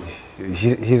 Oh,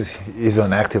 he's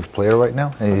an active player right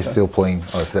now, and he's still playing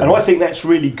sevens. And I think that's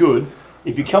really good.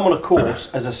 If you come on a course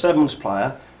as a sevens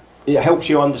player, it helps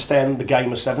you understand the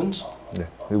game of sevens. 네.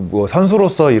 뭐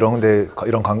선수로서 이런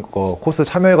코스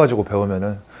참여해가지고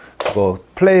배우면은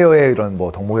플레이어의 이런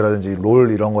뭐 덕목이라든지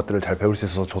롤 이런 것들을 잘 배울 수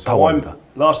있어서 좋다고 합니다.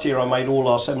 Last year I made all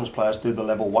our sevens players do the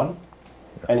level 1,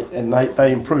 and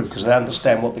they improved because they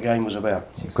understand what the game was about.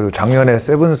 그리고 작년에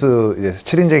세븐스 이제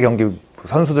 7인제 경기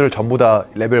선수들 전부 다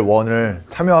레벨 1을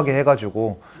참여하게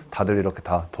해가지고 다들 이렇게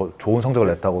다 더 좋은 성적을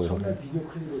냈다고 이러고.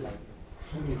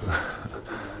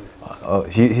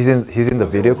 He's in the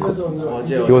video clip.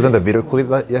 He was in the video clip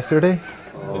yesterday,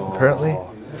 apparently.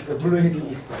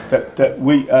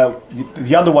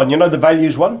 The other one, you know, the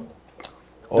values one.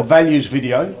 The values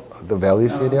video. The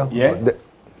values video? Yeah.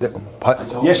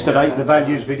 Yesterday, the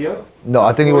values video. No,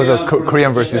 I think it was a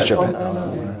Korean versus Japan.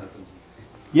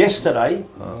 Yesterday,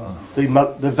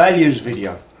 the values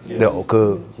video. 네,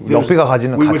 그 럭비가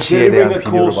가지는 가치에 대한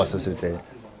비디오를 봤었을 때.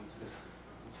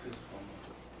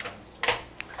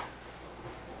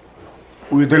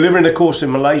 We were delivering a course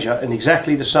in Malaysia, and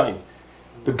exactly the same.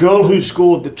 The girl who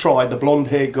scored the try, the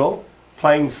blonde-haired girl,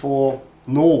 playing for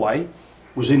Norway,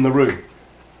 was in the room.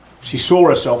 She saw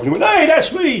herself and went, "Hey,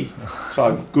 that's me."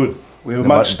 So good. We were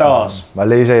amongst stars.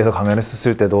 말레이시아에서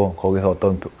강연했을 때도 거기서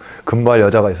어떤 금발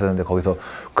여자가 있었는데 거기서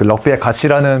그 럭비의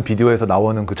가치라는 비디오에서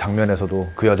나오는 그 장면에서도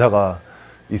그 여자가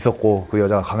있었고 그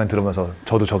여자가 강연 들으면서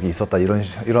저도 저기 있었다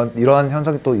이러한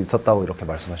현상이 또 있었다고 이렇게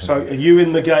말씀하셨어요. So are you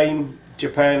in the game,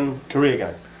 Japan Korea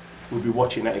game? We'll be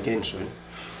watching that again soon.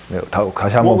 네,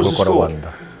 다시 한번 볼 거라고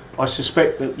합니다. I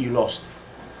suspect that you lost.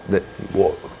 네,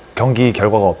 뭐 경기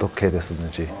결과가 어떻게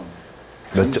됐었는지.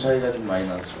 몇 점 차이가 좀 많이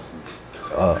나셨습니다.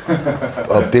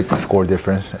 A big score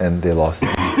difference, and they lost.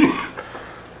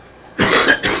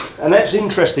 And that's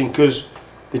interesting because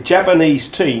the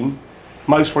Japanese team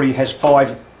most probably has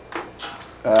 5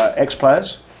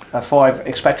 ex-players, 5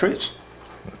 expatriates.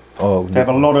 They have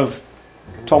a lot of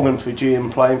Tongan Fijian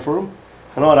playing for them,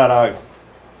 and I don't know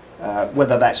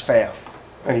whether that's fair.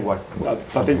 Anyway,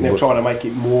 I think they're trying to make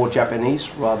it more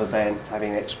Japanese rather than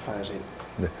having ex-players in.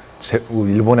 네,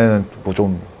 일본에는 뭐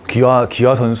좀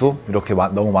귀화 선수 이렇게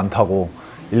너무 많다고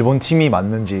일본 팀이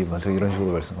맞는지 이런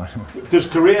식으로 말씀하시는 거예요. Does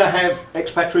Korea have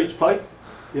expatriates play?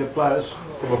 You have players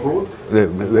from abroad? 네,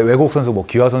 외국 선수 뭐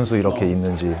귀화 선수 이렇게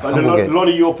있는지 한국에. A lot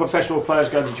of your professional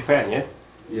players go to Japan, yeah?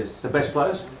 Yes. The best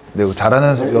players? 네,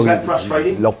 잘하는 Is that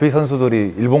frustrating? 럭비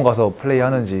선수들이 일본 가서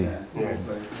플레이하는지. Yeah,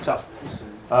 tough.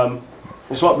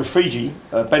 It's like with Fiji.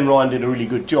 Ben Ryan did a really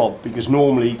good job because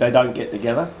normally they don't get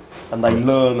together and they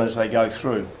learn as they go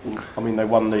through. I mean, they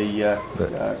won the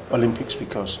Olympics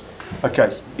because.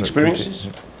 Okay, experiences?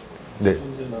 네,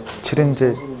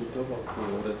 7인제.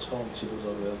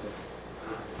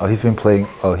 He's been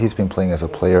playing as a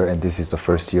player, and this is the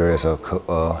first year as a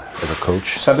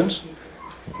coach. Sevens?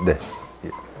 네.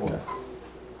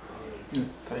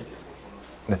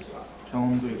 네.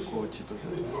 경험도 있고 지도자.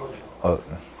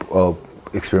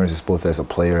 Experiences both as a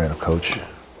player and a coach.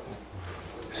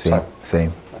 Same.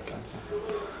 Okay.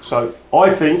 So I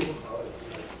think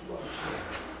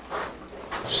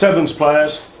sevens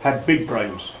players have big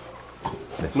brains,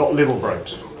 not little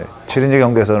brains. 네. 7인제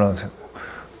경기에서는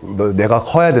내가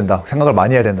커야 된다, 생각을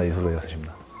많이 해야 된다 이 소리를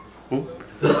하십니다.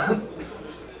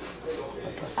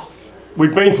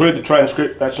 We've been through the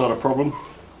transcript. That's not a problem.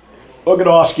 I'm going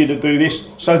to ask you to do this.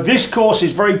 So this course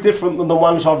is very different than the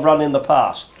ones I've run in the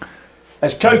past.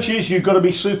 As coaches, you've got to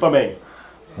be Superman.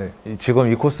 네,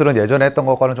 지금 이 코스는 예전에 했던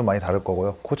것과는 좀 많이 다를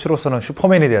거고요. 코치로서는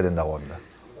슈퍼맨이 돼야 된다고 합니다.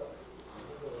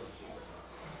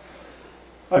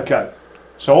 Okay.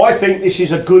 So I think this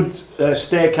is a good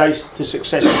staircase to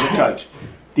success as a coach.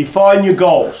 Define your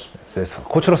goals. 그래서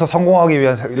코치로서 성공하기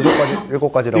위한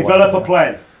 7가지라고 Develop a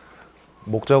plan.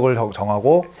 목적을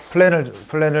정하고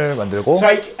플랜을 만들고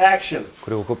Take action.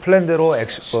 그리고 그 플랜대로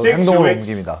행동을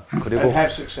옮깁니다. 그리고 And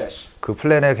have success. 그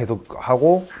플랜에 계속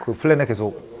하고 그 플랜에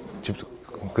계속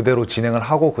그대로 진행을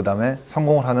하고 그 다음에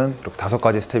성공을 하는 이렇게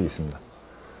 5가지 스텝이 있습니다.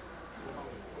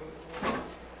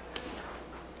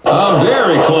 A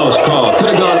very close call. Could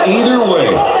have gone either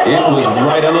way. It was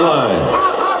right on the line.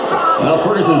 Well,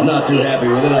 Ferguson's not too happy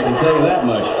with it, I can tell you that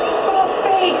much.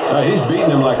 He's beating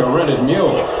him like a rented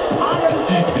mule.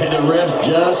 And the ref's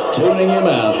just tuning him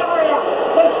out.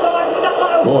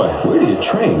 Boy, where do you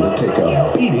train to take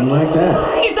a beating like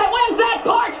that? He said, when's that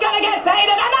pork's gonna get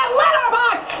faded? And that litter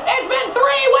box! It's been 3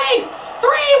 weeks!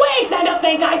 3 weeks! And to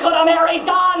think I could have married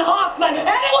Don Hoffman! And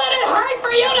it wouldn't hurt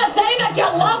for you to say that you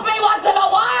love me once in a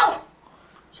while!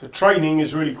 So training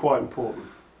is really quite important.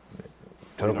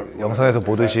 영상에서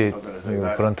보듯이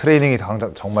그런 트레이닝이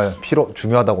정말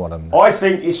중요하다고 말합니다. I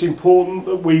think it's important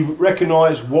that we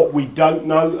recognise what we don't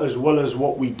know as well as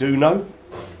what we do know.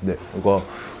 네, 이거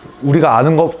우리가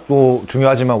아는 것도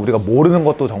중요하지만 우리가 모르는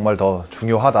것도 정말 더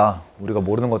중요하다. 우리가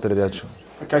모르는 것들에 대한.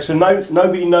 Okay, so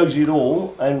nobody knows it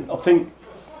all, and I think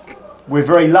we're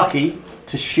very lucky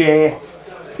to share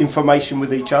information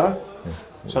with each other.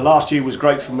 So last year was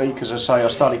great for me because I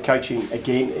started coaching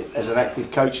again as an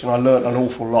active coach, and I learned an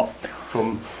awful lot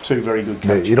from 2 very good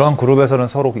coaches. 네, 이러한 그룹에서는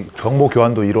서로 정보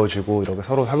교환도 이루어지고 이렇게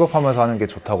서로 협업하면서 하는 게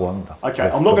좋다고 합니다.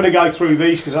 Okay, I'm not going to go through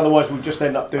these because otherwise we'll just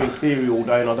end up doing theory all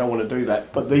day, and I don't want to do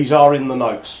that. But these are in the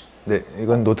notes. 네,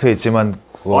 이건 노트에 있지만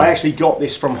I actually got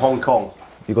this from Hong Kong.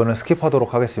 이거는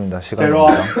스킵하도록 하겠습니다. 시간.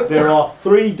 There are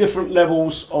 3 different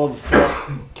levels of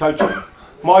coaching.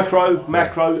 micro,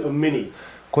 macro, and mini.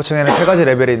 코칭에는 세 가지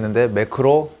레벨이 있는데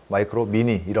매크로, 마이크로,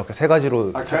 미니 이렇게 세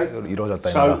가지로 이루어졌다.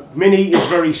 So mini is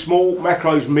very small,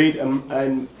 macro is mid,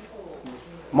 and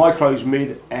micro is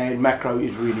mid, and macro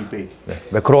is really big. 네,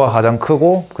 매크로가 가장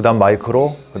크고 그다음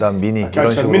마이크로, 그다음 미니 이런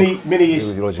so 식으로 mini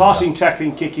is 이루어집니다. passing,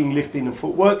 tackling, kicking, lifting, and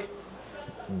footwork.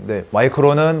 네,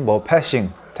 마이크로는 뭐 패싱,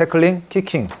 태클링,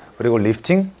 키킹, 그리고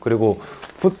리프팅, 그리고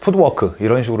풋워크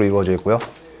이런 식으로 이루어져 있고요.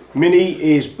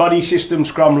 Mini is buddy system,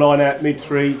 scrum, line out, mid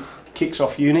three, kicks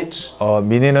off units.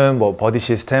 미니는 뭐 버디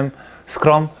시스템,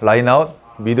 스크럼, 라인 아웃,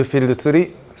 미드필드 3,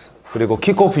 그리고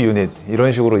킥오프 유닛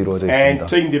이런 식으로 이루어져 있습니다. And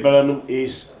team development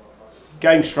is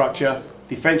game structure,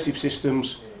 defensive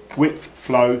systems, width,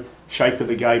 flow, shape of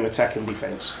the game, attack and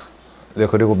defense. 네,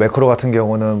 그리고 매크로 같은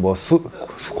경우는 뭐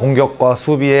공격과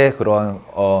수비의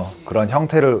그러한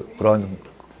형태를 그런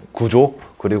구조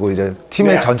그리고 이제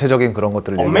팀의 전체적인 그런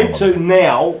것들을 I'm 얘기하는 meant to 겁니다.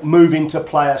 now move into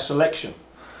player selection.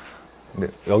 네,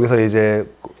 여기서 이제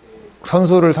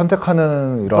선수를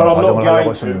선택하는 But 이런 I'm not 과정을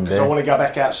하려고 going to because 했었는데 I want to go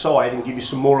back outside and give you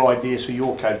some more ideas for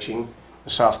your coaching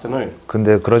this afternoon.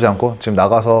 근데 그러지 않고 지금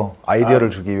나가서 아이디어를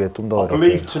주기 위해 좀 더 I 이렇게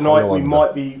believe tonight 하려고 we 합니다.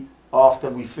 might be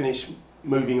after we finish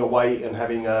moving away and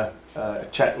having a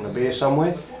chat and a beer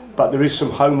somewhere. But there is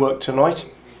some homework tonight,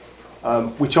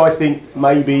 which I think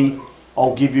maybe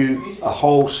I'll give you a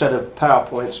whole set of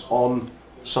PowerPoints on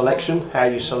selection, how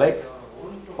you select,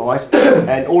 all right?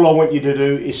 And all I want you to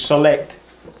do is select.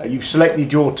 You've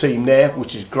selected your team there,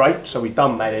 which is great, so we've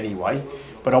done that anyway.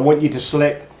 But I want you to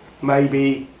select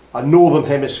maybe a Northern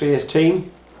Hemisphere team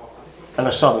and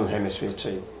a Southern Hemisphere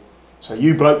team. So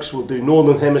you blokes will do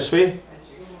Northern Hemisphere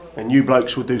and you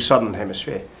blokes will do Southern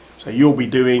Hemisphere. So you'll be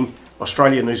doing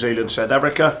Australia, New Zealand, South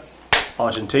Africa,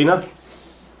 Argentina.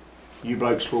 You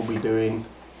blokes will be doing...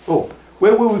 Oh,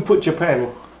 where will we put Japan?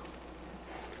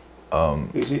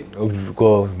 Is it?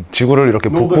 그 지구를 이렇게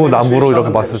북부, Northern 남부로 Hemisphere,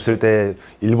 이렇게 Southern 봤을 때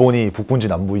일본이 북부인지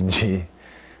남부인지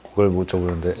그걸 못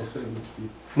적었는데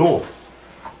North.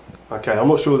 Okay, I'm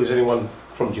not sure there's anyone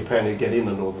from Japan who get in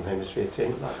the Northern Hemisphere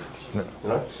team. You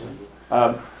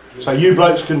know? So you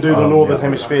blokes can do the Northern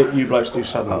Hemisphere, you blokes do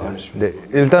Southern Hemisphere. 네,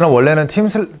 일단은 원래는 팀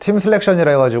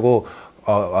셀렉션이라 해가지고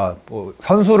뭐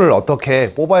선수를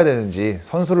어떻게 뽑아야 되는지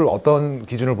선수를 어떤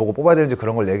기준을 보고 뽑아야 되는지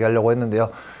그런 걸 얘기하려고 했는데요.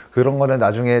 그런 거는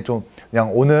나중에 좀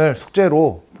그냥 오늘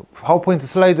숙제로 파워포인트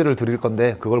슬라이드를 드릴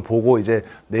건데 그걸 보고 이제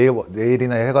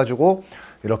내일이나 해가지고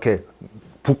이렇게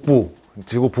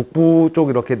지구 북부 쪽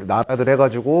이렇게 나라들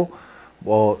해가지고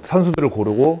뭐 선수들을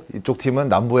고르고 이쪽 팀은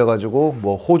남부 해가지고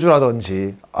뭐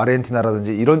호주라든지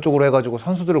아르헨티나라든지 이런 쪽으로 해가지고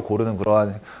선수들을 고르는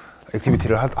그러한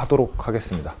액티비티를 하도록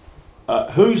하겠습니다.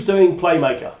 Who's doing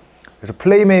playmaker? 그래서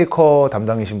플레이메이커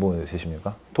담당이신 분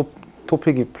있으십니까?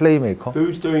 토픽이 플레이메이커?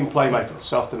 Who's doing playmaker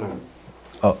this afternoon?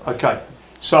 Okay,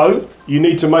 so you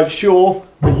need to make sure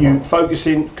that you focus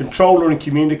in controller and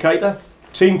communicator,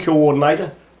 team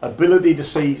coordinator, ability to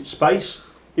see space,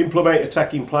 implement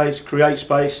attacking plays, create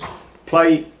space,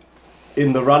 play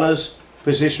in the runners,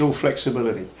 positional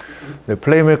flexibility. 네,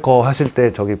 플레이메이커 하실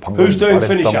때 저기 방금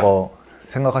말했던 거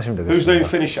생각하시면 되겠습니다. Who's doing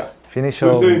finisher? Finisher.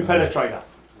 Who's doing penetrator?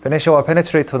 페네셔와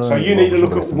페네트레이터는 So you need to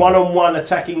look at one-on-one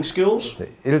attacking skills.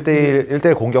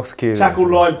 1대1 공격 스킬. Tackle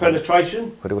line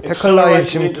penetration. 그리고 태클 라인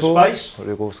acceleration into 침투. space.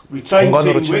 그리고 retain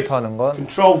공간으로 team width, 침투하는 건.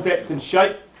 control depth and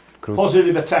shape.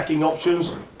 Positive attacking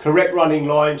options. Correct running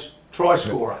lines. Try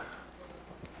scorer.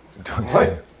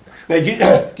 Right? Now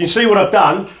you see what I've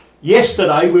done.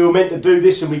 Yesterday we were meant to do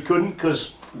this and we couldn't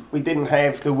because we didn't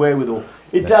have the wherewithal.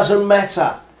 It doesn't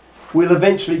matter. We'll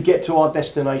eventually get to our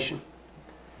destination.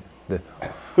 네.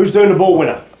 Who's doing the ball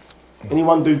winner?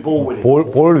 Anyone do ball winning?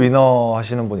 볼 위너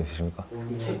하시는 분 있으십니까?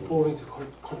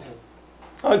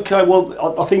 Okay, well,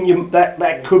 I think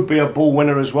that could be a ball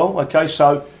winner as well. Okay,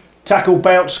 so tackle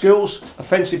bounce skills,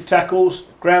 offensive tackles,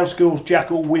 ground skills,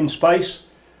 jackal, win space,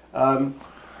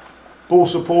 ball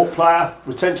support player,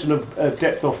 retention of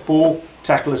depth off ball,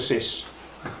 tackle assists,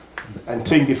 and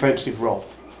team defensive role.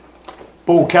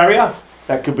 Ball carrier,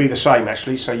 that could be the same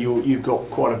actually, so you've got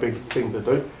quite a big thing to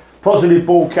do. Positive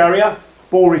ball carrier,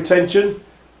 ball retention.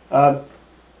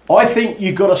 I think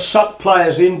you've got to suck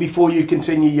players in before you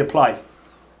continue your play.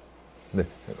 네.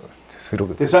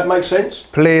 Does that make sense?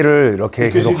 플레이를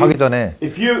이렇게 계속 하기 전에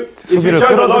수비를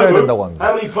끌어들여야 된다고 합니다.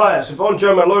 How many players? If I'm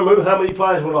Joe Malomu, how many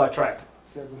players will I attract?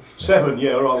 Seven.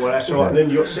 Yeah, all right. Well, that's all right. And then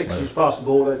you got six who's pass the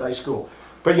ball, they score.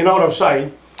 But you know what I'm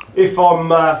saying? If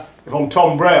I'm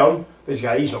Tom Brown, he's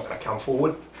not going to come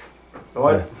forward,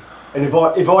 right? Yeah. And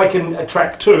if I can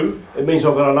attract two, it means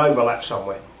I've got an overlap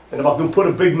somewhere. And if I can put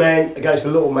a big man against a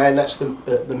little man, that's the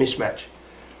mismatch.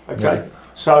 Okay? Yeah.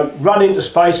 So run into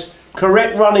space,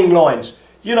 correct running lines.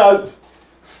 You know,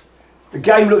 The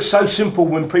game looks so simple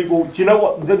when people. Do you know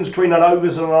what the difference between an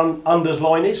overs and an unders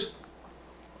line is?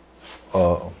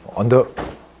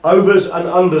 Overs and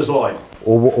unders line.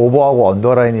 오버하고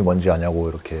언더라인이 뭔지 아냐고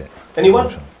이렇게.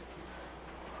 Anyone?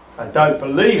 I don't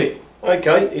believe it.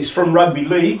 Okay, it's from rugby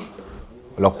league.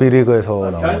 럭비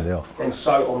리그에서 나온 건데요. And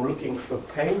so I'm looking for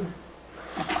pen.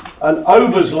 An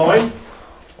overs line.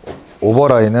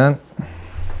 오버라인은.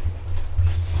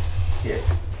 Yeah.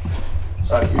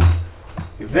 So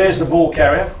if there's the ball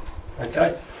carrier,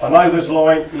 okay, an overs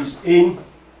line is in.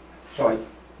 Sorry,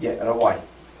 yeah, and away.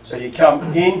 So you come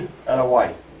in and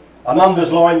away. An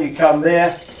unders line, you come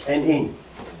there and in.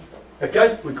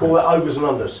 Okay, we call that overs and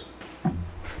unders.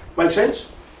 Make sense?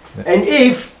 Yeah. And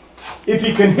if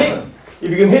you can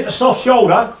hit a soft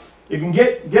shoulder, you can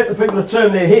get the people to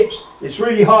turn their hips. It's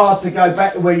really hard to go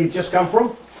back to where you've just come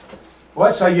from.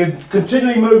 Right, so you're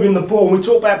continually moving the ball. When we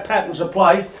talk about patterns of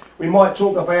play, we might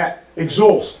talk about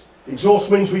exhaust. Exhaust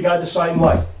means we go the same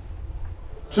way.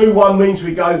 2-1 means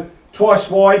we go twice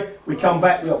wide, we come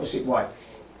back the opposite way.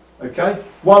 Okay?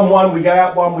 1-1, we go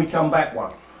out 1, we come back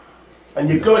 1. And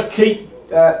you've got to keep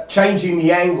changing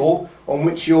the angle on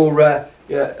which your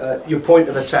point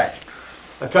of attack.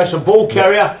 Okay, so ball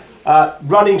carrier,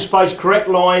 running space, correct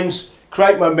lines,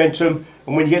 create momentum,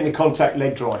 and when you get into contact,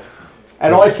 leg drive.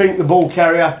 And I think the ball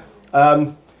carrier,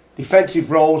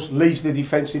 defensive roles, leads the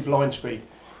defensive line speed.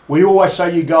 We always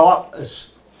say you go up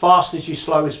as fast as your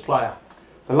slowest player.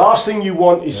 The last thing you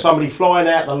want is somebody flying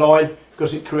out the line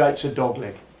because it creates a dog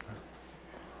leg.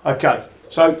 Okay,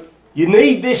 so you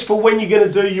need this for when you're going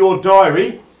to do your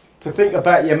diary to think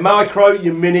about your micro,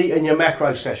 your mini, and your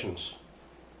macro sessions.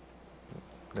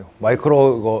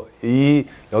 마이크로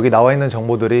여기 나와 있는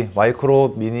정보들이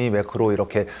마이크로, 미니, 매크로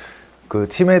이렇게 그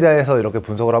팀에 대해서 이렇게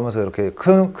분석을 하면서 이렇게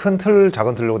큰 틀,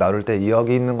 작은 틀로 나눌 때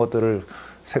여기 있는 것들을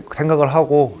생각을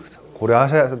하고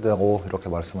고려하셔야 된다고 이렇게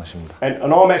말씀하십니다. And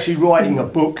I'm actually writing a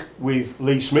book with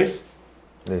Lee Smith.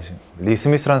 네, 리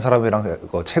스미스라는 사람이랑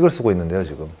책을 쓰고 있는데요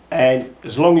지금. And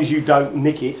as long as you don't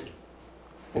nick it,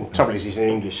 and the trouble is it's in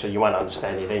English, so you won't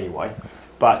understand it anyway.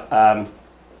 But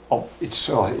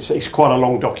it's quite a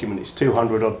long document. It's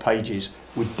 200 odd pages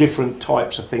with different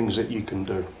types of things that you can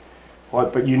do. Right,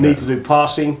 but you need to do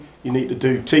passing, you need to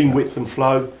do team width and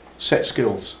flow, set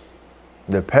skills.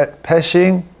 네,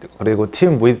 패싱 그리고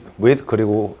팀 width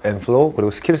그리고 and flow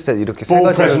그리고 스킬 셋 이렇게 세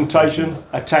Ball 가지를. presentation,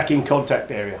 attacking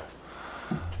contact area.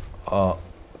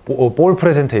 볼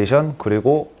프레젠테이션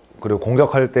그리고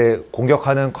공격할 때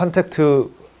공격하는 컨택트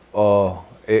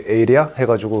에리아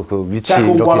해가지고 그 위치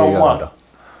이렇게 얘기합니다.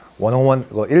 원온원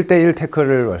 1대1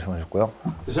 태클을 말씀하셨고요.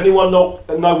 Does anyone know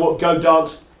what go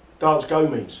dance go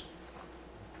means?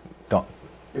 No.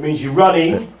 It means you run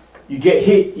in, you get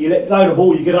hit, you let go of the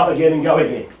ball, you get up again and go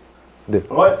again. 네.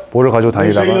 Right? 볼을 가지고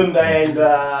다니다가. New Zealand and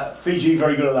Fiji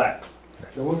very good at that.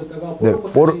 네,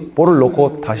 볼을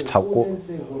놓고 다시 잡고.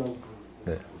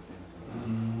 네.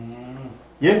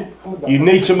 Yeah. You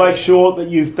need to make sure that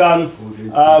you've done.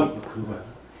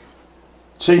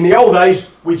 See, in the old days,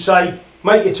 we'd say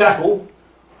make your tackle,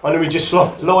 and then we just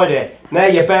lie there. Now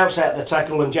you bounce out the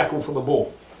tackle and jackal for the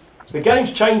ball. So the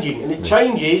game's changing, and it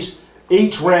changes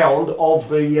each round of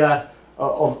the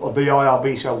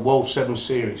IRB, so World 7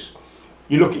 Series.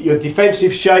 You look at your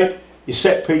defensive shape, your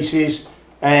set pieces,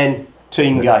 and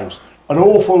team games. An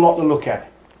awful lot to look at.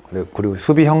 네, 그리고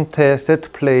수비 형태,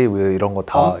 세트 플레이 이런 거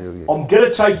다 여기. I'm going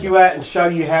to take you out and show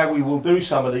you how we will do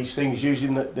some of these things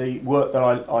using the work that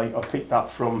I picked up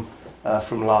from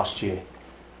last year.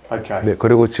 Okay. 네,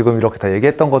 그리고 지금 이렇게 다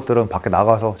얘기했던 것들은 밖에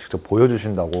나가서 직접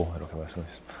보여주신다고 이렇게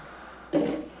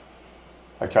말씀하셨습니다.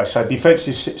 Okay, so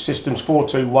defensive systems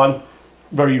 4-2-1,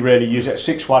 very rarely use it.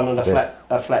 6-1 and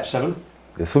a flat 7.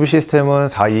 네, 수비 시스템은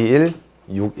 4-2-1,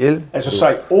 6-1. As I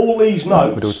say, all these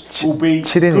notes will be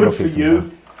good for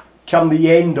you come the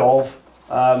end of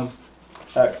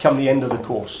the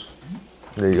course.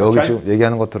 네, 여기 지금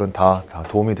얘기하는 것들은 다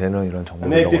도움이 되는 이런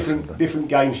정보들이라고 있습니다. different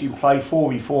games you play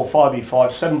 4v4, 5v5,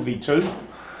 7v2.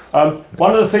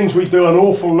 One of the things we do an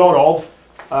awful lot of,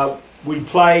 we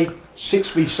play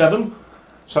 6v7,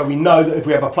 so we know that if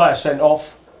we have a player sent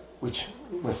off, which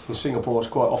in Singapore is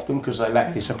quite often because they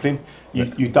lack discipline,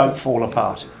 you don't fall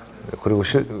apart. 그리고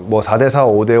뭐 4대4,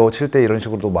 5대5, 7대 이런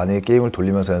식으로도 많이 게임을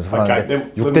돌리면서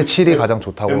연습하는데 6대7이 가장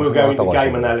좋다고 생각했다고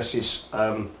game 하십니다. analysis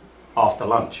after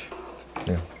lunch.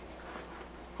 네.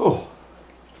 Oh.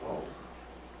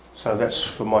 So that's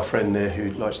for my friend there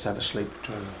who likes to have a sleep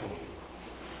during the thing.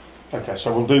 Okay,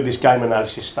 so we'll do this game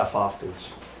analysis stuff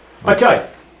afterwards. Okay.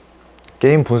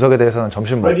 게임 분석에 대해서는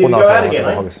점심 먹고 나서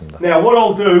하도록 하겠습니다. Now what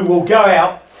I'll do, we'll go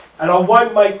out And I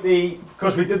won't make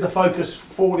because we did the focus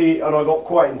 40 and I got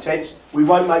quite intense, we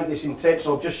won't make this intense.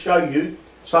 I'll just show you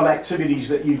some activities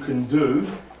that you can do,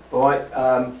 right,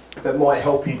 that might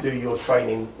help you do your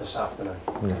training this afternoon.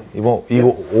 네, 이번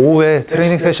오후에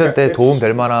트레이닝 세션 때 도움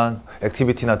될 만한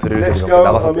액티비티나 드릴들이 이렇게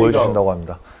나가서 보여주신다고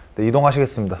합니다. 네,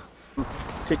 이동하시겠습니다.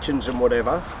 Kitchens and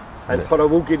whatever, but I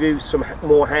will give you some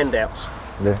more handouts.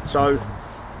 네. So,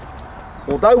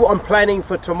 although I'm planning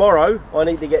for tomorrow, I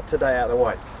need to get today out of the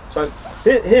way. So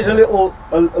here's a little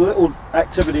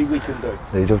activity we can do.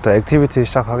 네, 이제부터 액티비티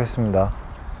시작하겠습니다.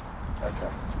 Okay.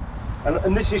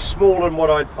 And this is smaller than what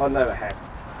I never have.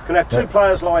 Can I have two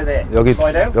players lie there? Lie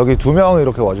down. 여기 두 명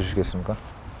이렇게 와주시겠습니까?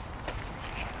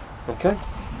 Okay.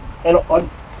 And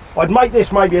I'd make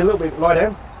this maybe a little bit. Lie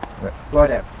down. 네. Lie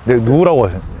down. 네, 누우라고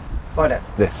하세요. Lie down.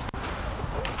 네.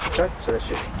 Okay. So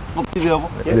that's it. 엎드리라고?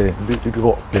 네,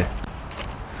 이거 네.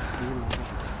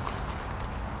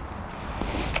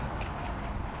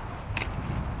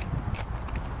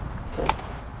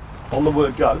 On the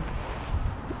word go,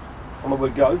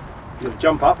 you'll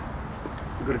jump up,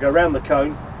 you've got to go around the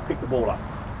cone, pick the ball up.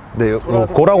 네,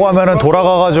 고라고 하면은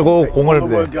돌아가가지고 공을 On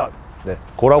the word go. 네,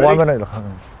 고라고 하면은 이렇게 하는.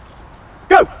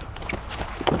 Go!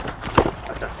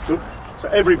 Okay, good. So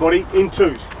everybody in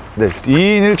twos. 네,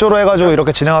 2인 1조로 해가지고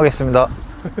이렇게 진행하겠습니다.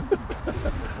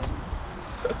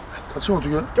 다치면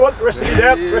어떻게 해? Go on, rest of you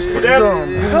down, rest of you down.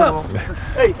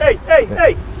 Hey,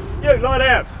 you lie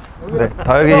down. 네,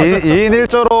 다 여기 2인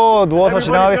 1조로 누워서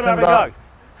진행하겠습니다.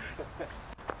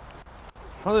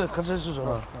 다들 같이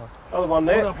해주잖아. Other one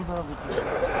there.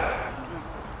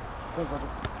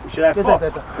 We should have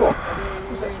five. Go on.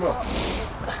 What's that smell?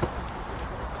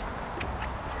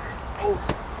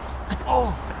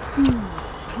 Oh.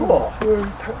 What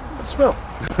smell?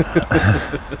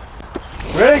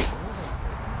 Ready?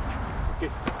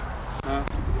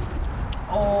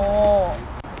 어.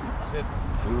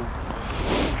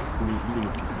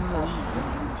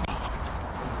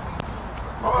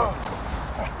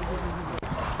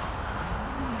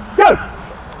 Go!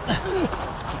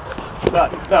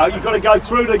 No, you've got to go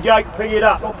through the gate, pick it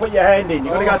up, not put your hand in.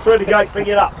 You've got to go through the gate, pick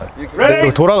it up. Ready?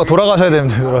 네, 돌아가셔야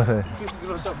됩니다. 돌아가세요.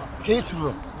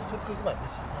 게이트로.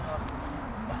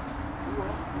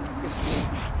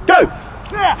 Go!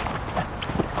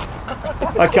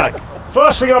 Okay.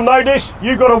 First thing I've noticed,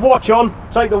 you've got a watch on.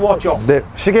 Take the watch off. 네,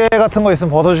 시계 같은 거 있으면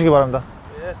벗어주시기 바랍니다.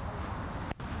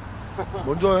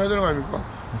 먼저 해야 되는 거 아닙니까?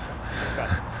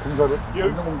 공자를?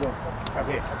 You. Come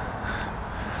here.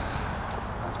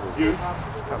 You.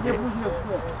 Come here.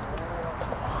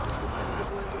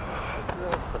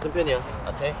 같은 편이야.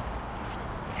 앞에.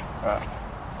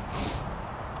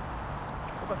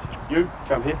 You.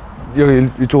 Come here. 여기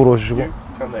이쪽으로 오시고 You.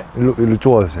 Come there. 일로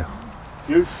이쪽으로 와주세요.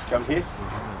 You. Come here.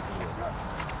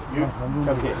 You.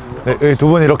 Come here. 네, 여기 두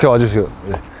분 이렇게 와주시고.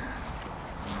 네.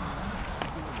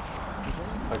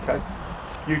 Okay.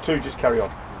 You two just carry on.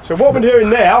 So what we're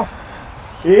doing now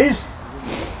is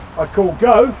I call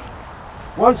go.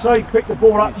 Once they pick the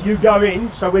ball up, you go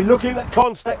in. So we're looking at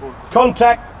contact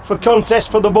for contest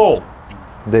for the ball.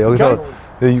 네, 여기서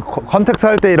컨택트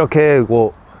할 때 이렇게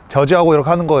뭐 저지하고 이렇게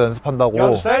하는 거 연습한다고. You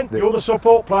understand? 네. You're the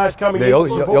support players coming 네, in.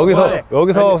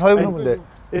 여기서 사용하는데.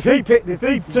 If these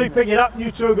two pick it up, you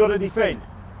two have got to defend.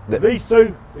 네. If these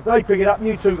two, if they pick it up,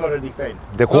 you two got to defend.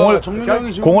 네, 공을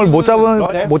못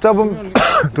잡은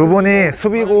두 분이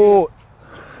수비고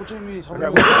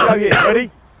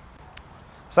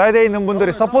사이드에 있는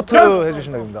분들이 서포트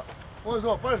해주시면 됩니다. Get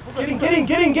in.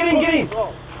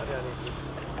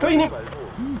 Clean him.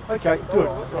 Okay, good.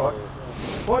 Right.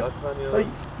 What? So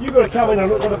you got to come in and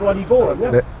look at the bloody ball, haven't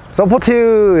you? 네,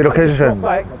 서포트 이렇게 해주셔야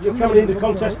됩니다. You're coming in to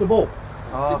contest the ball.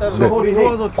 네.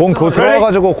 공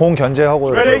들어가가지고 공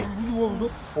견제하고. Ready?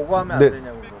 보고하면 안 네.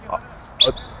 되냐고.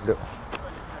 네.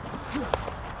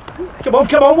 Come on,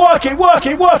 work it,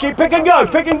 pick and go.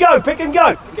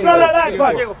 Run at that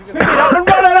bug. Pick it up and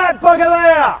run at that bugger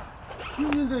there.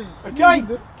 Okay,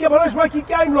 come on, let's make it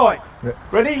game like. 네.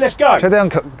 Ready, let's go. 최대한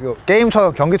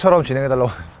게임처럼 경기처럼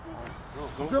진행해달라고.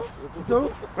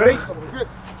 Ready?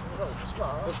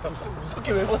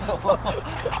 무섭게 왜 벗어?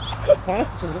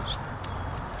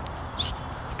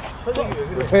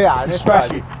 왜안 했어?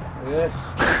 Smash it.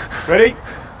 Ready?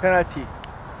 페널티.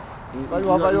 빨리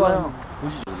와 형.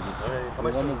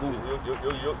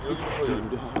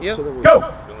 Go.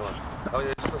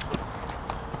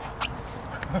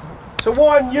 So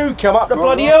why didn't you come up to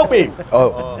bloody help him?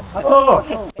 Oh.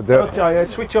 네. Okay,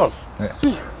 switch on. 네.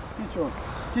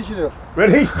 키시래요.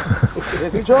 Ready?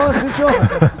 스위치 온.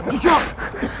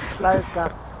 나일까.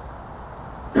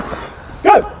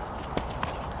 Go.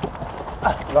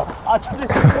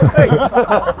 Hey,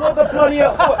 what the bloody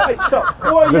hell? Hey, stop.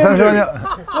 What are you doing?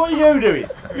 What are you doing?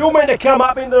 You're meant to come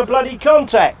up into the bloody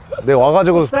contact. 네,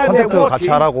 와가지고 Stand there 컨택트 같이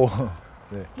watching. 하라고.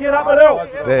 Get up and help.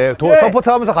 네,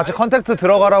 서포트하면서 같이 컨택트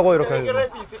들어가라고 이렇게.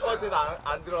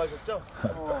 안 들어가셨죠?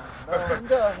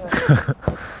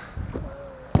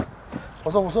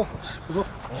 벗어.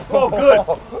 Oh, good.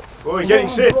 Well, we're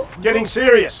getting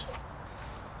serious.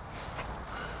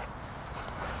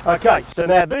 Okay, so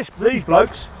now these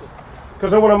blokes,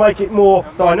 because I want to make it more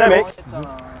dynamic,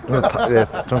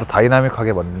 좀 더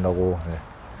다이나믹하게 만든다고. 네.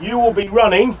 you will be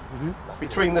running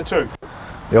between the two.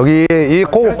 여기 이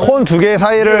콘 두 개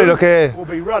사이를 이렇게 Will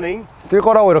be running 뛸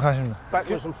거라고 이렇게 하시면.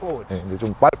 backwards and forwards. 네, 근데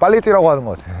좀 빨리 뛰라고 하는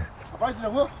것 같아요. 빨리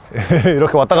뛰라고요?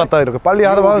 이렇게 왔다 갔다 이렇게 빨리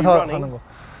하면서 하는 거.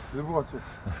 일부 같이.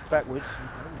 Backwards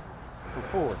and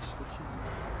forwards.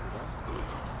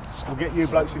 We'll get you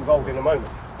blokes involved in a moment.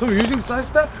 So we're using side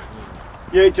step?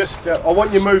 Yeah, just I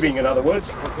want you moving. In other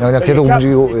words, 그냥 So 계속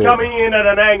움직이고. you're coming in at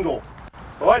an angle,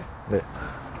 right? 네.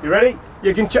 You ready?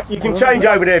 You can change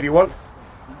over there if you want.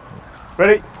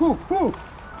 Ready?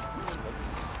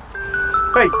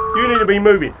 Hey, you need to be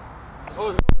moving.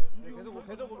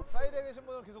 사이드에 계신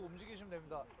분은 계속 움직이시면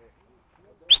됩니다.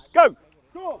 Go.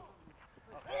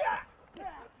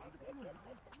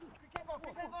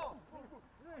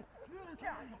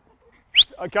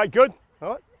 Okay, good.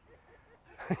 All right.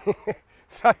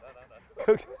 So,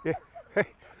 yeah.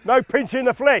 No pinch in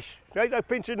the flesh. Okay, no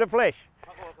pinch in the flesh.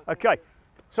 Okay.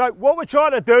 So what we're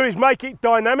trying to do is make it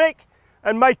dynamic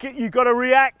and make it. You've got to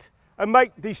react and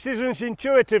make decisions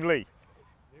intuitively.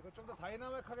 이거 좀 더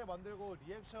다이나믹하게 만들고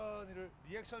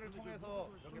리액션을 통해서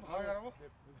이렇게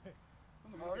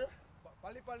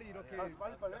빨리 이렇게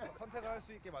선택을 할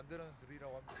수 있게 만드는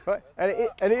드릴이라고 합니다. Right?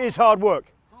 And it is hard work.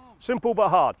 Simple but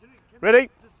hard. Ready?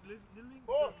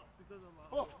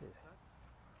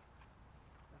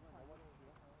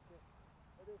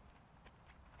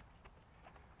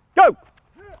 Go!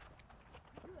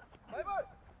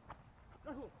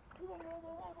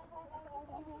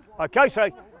 Okay, so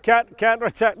counter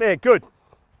attack there. Good.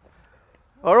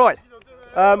 All right.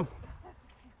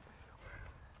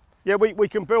 Yeah, we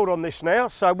can build on this now.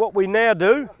 So what we now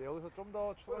do, 여기서 좀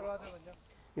더 추가를 하자면요.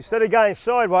 instead of going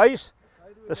sideways,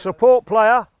 the support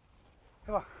player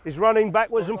is running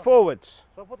backwards and forwards.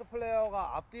 서포트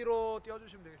플레이어가 앞뒤로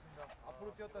뛰어주시면 되겠습니다.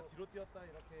 앞으로 뛰었다, 뒤로 뛰었다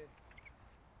이렇게.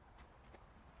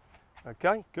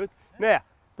 Okay, good. Now,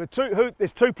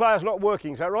 there's two players not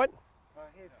working. Is that right?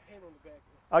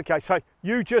 Okay, so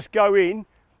you just go in.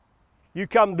 You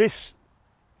come this.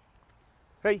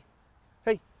 Hey,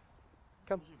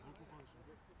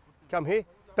 come here.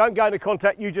 Don't go into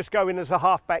contact. You just go in as a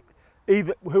halfback.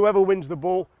 Either whoever wins the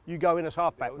ball, you go in as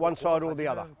halfback, one side or the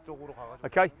other.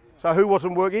 Okay. So who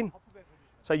wasn't working?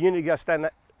 So you need to go stand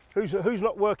that. Who's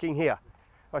not working here?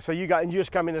 Right, so you go and you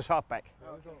just come in as halfback.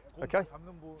 Okay.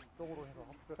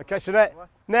 Okay. So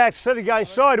now instead of going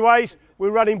sideways,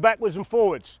 we're running backwards and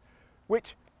forwards,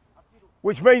 which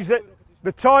means that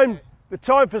the time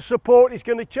for support is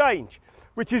going to change,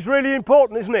 which is really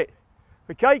important, isn't it?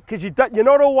 Okay, because you're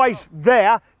not always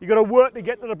there. You've got to work to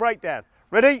get to the breakdown.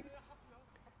 Ready?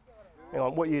 Hang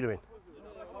on, what are you doing?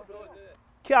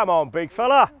 Come on, big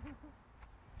fella.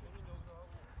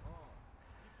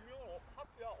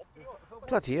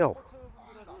 Bloody hell.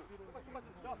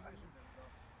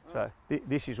 So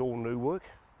this is all new work.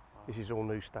 This is all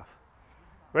new stuff.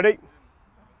 Ready?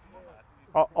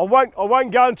 I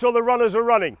won't go until the runners are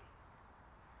running.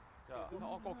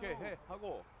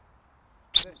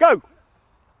 Go.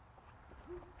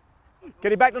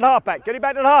 Get it back to the halfback. Get it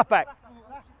back to the halfback.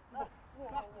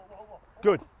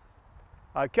 Good.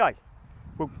 Okay.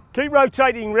 We'll keep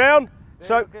rotating round.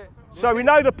 So we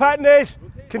know the pattern is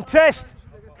contest,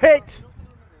 hit,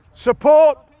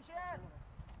 support,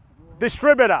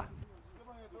 distributor.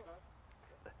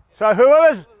 So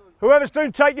whoever's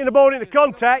doing taking the ball into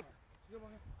contact,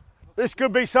 this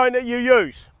could be something that you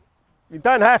use. You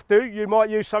don't have to. You might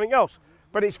use something else,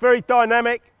 but it's very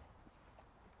dynamic.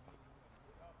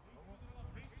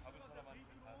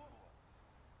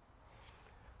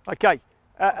 Okay,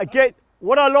 again,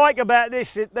 what I like about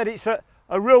this is that it's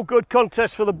a real good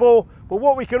contest for the ball, but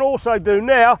what we can also do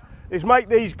now is make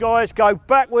these guys go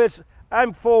backwards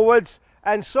and forwards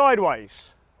and sideways.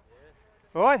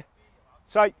 All right?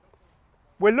 So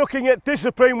we're looking at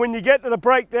discipline. When you get to the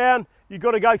breakdown, you've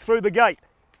got to go through the gate.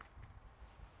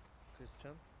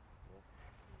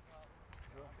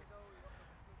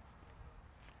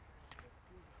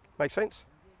 Make sense?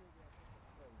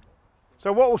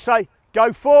 So what we'll say,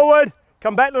 go forward,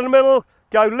 come back to the middle,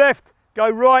 go left, go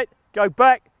right, go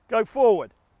back, go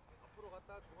forward.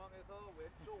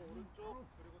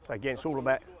 So again, it's all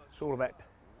about.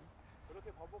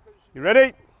 You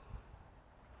ready?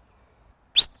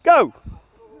 Go.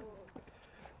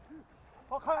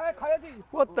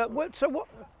 What the? What? So what?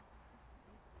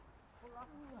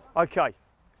 Okay.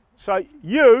 So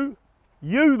you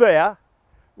there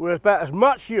were about as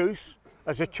much use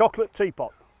as a chocolate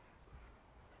teapot.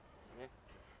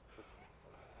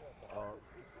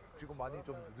 지금 많이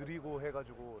좀 느리고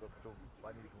해가지고 좀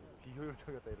많이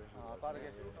비효율적이었다 이런 식으로.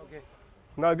 빠르게. 오케이.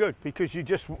 No good, because you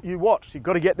watch. You've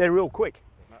got to get there real quick.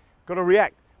 Got to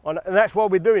react, and that's why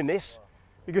we're doing this.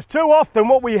 Because too often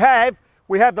what we have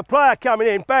the player coming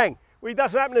in, bang. Well, it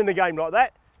doesn't happen in the game like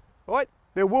that, right?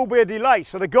 There will be a delay.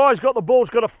 So the guy's got the ball's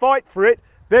got to fight for it,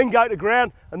 then go to the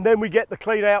ground, and then we get the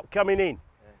clean out coming in.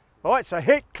 All right, so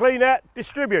hit, clean out,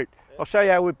 distribute. I'll show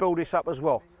you how we build this up as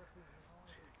well.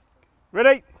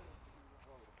 Ready?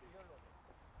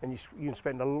 And you can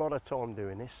spend a lot of time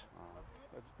doing this.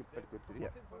 Yeah.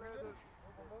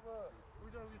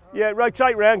 Yeah,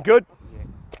 rotate round, good.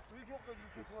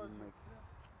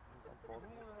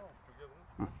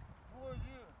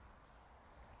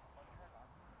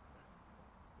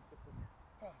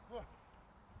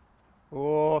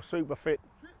 Oh, super fit.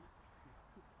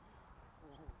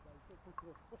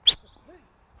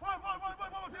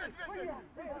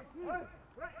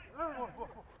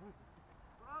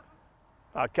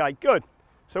 Okay, good.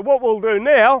 So what we'll do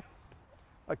now,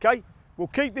 okay, we'll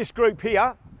keep this group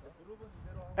here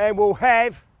and we'll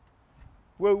have,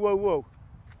 whoa.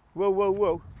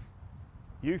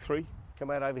 You three,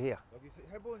 come out over here.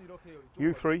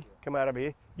 You three, come out over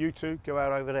here. You two, go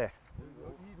out over there.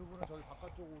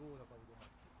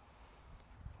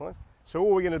 Right. So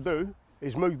all we're going to do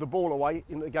is move the ball away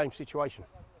into the game situation.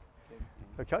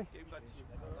 Okay?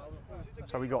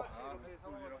 So we got.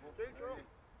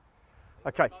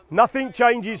 Okay, nothing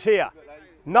changes here.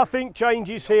 Nothing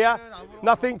changes here.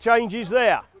 Nothing changes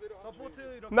there.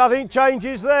 Nothing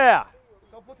changes there.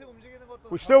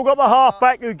 We've still got the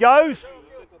halfback who goes.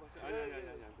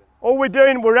 All we're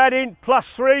doing, we're adding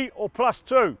 +3 or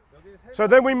 +2. So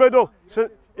then we move. So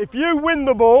if you win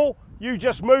the ball, you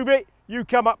just move it. You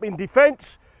come up in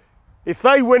defence. If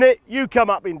they win it, you come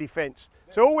up in defence.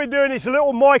 So all we're doing is a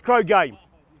little micro game.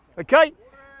 Okay?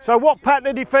 So what pattern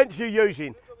of defence are you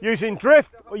using? Using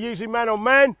drift or using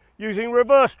man-on-man? Using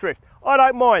reverse drift? I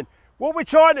don't mind. What we're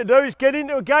trying to do is get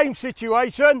into a game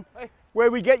situation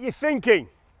where we get you thinking.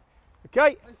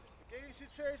 Okay? 게임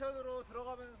시츄에이션으로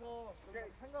들어가면서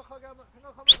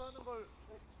생각하면서 하는 걸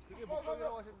되게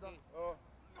목적이라고 하십니다.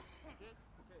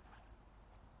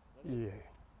 Yeah.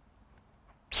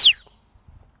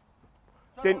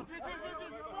 Then,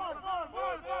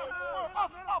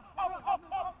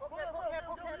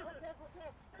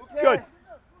 good.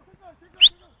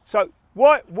 So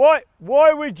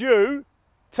why would you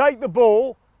take the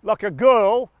ball like a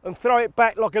girl and throw it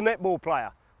back like a netball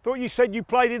player? Thought you said you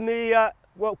played in the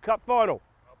World Cup final.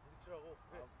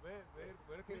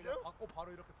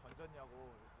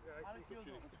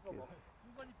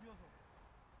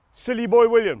 Silly boy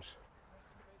Williams.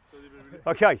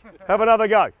 Okay, have another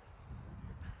go.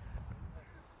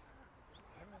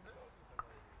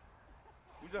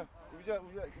 이거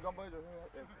한번 해줘.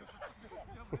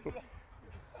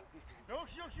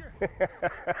 역시.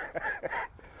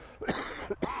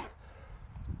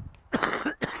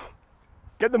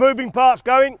 Get the moving parts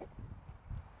going.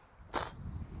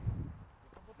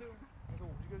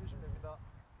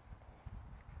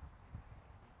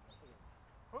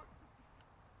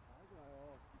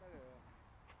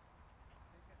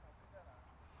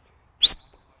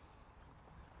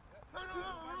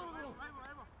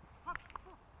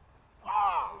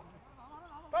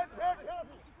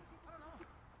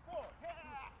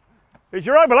 Here's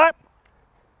your overlap.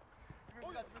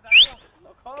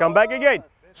 Come back again.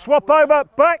 Swap over,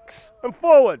 backs and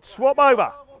forwards. Swap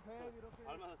over.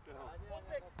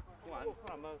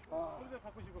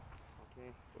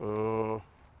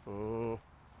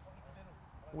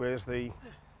 Where's the...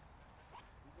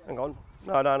 Hang on.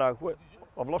 No.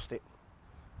 I've lost it.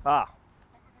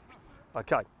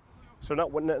 Okay. So now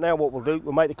what we'll do,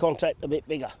 we'll make the contact a bit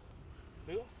bigger.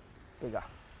 Bigger.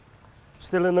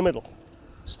 Still in the middle.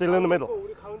 Still in the middle.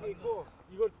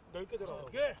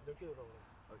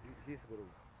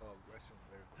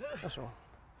 That's all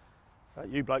right.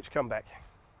 You blokes, come back.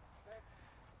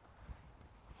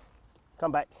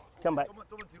 Come back.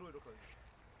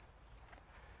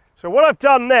 So what I've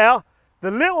done now, the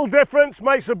little difference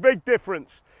makes a big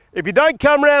difference. If you don't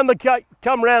come round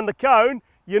the cone,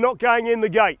 you're not going in the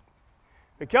gate.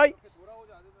 Okay?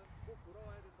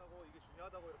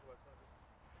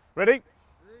 Ready?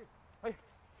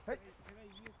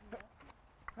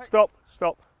 Stop.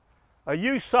 Are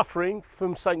you suffering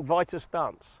from St. Vitus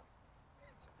dance?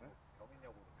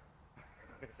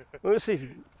 Let's see.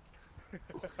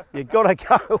 You've got to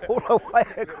go all the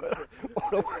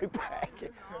way back.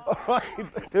 All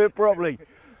right, do it properly.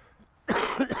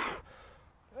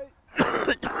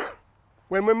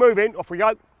 When we're moving, off we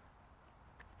go.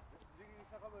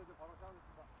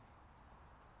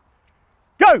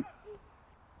 Go!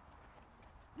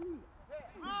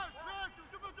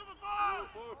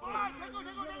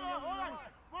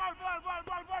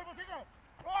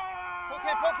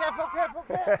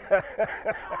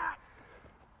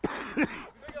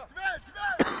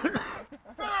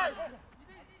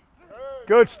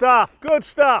 Good stuff, good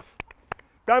stuff.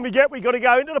 Don't forget, we've got to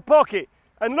go into the pocket.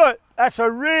 And look, that's a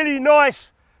really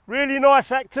nice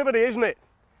activity, isn't it?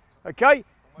 Okay,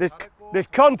 there's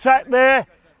contact there,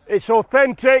 it's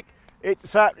authentic,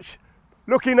 it's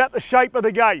looking at the shape of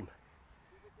the game.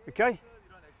 Okay,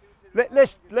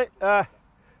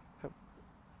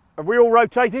 have we all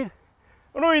rotated?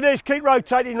 And all you do is keep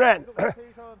rotating round.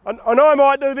 and I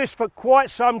might do this for quite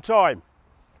some time.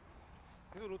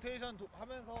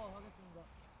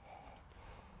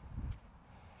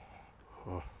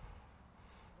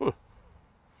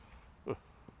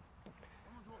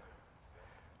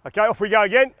 Okay, off we go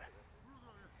again.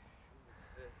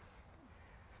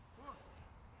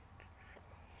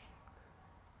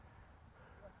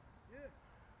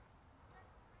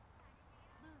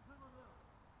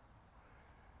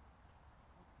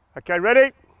 Okay,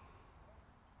 ready?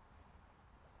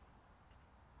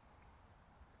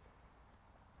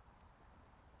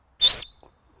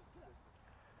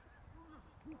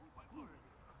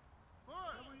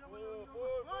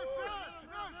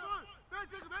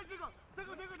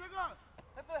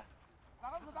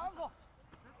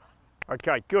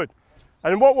 Okay, good.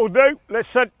 And what we'll do, let's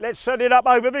set it up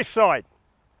over this side.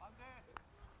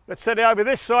 Let's set it over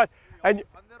this side, and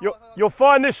you'll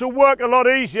find this will work a lot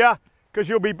easier because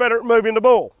you'll be better at moving the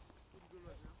ball.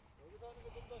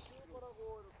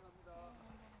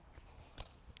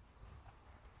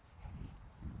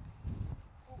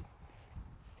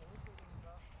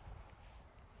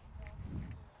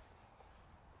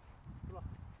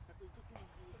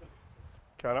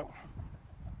 Count up.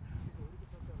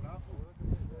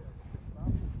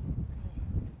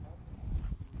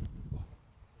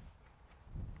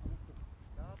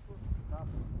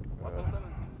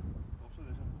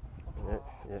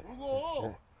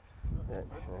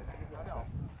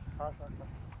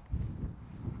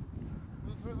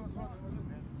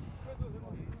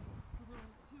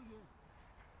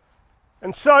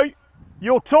 And so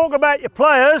you'll talk about your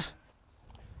players.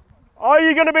 Are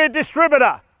you going to be a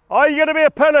distributor? Are you going to be a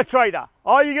penetrator?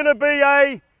 Are you going to be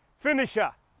a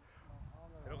finisher?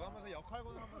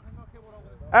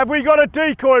 Have we got a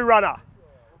decoy runner?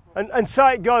 And so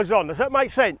it goes on. Does that make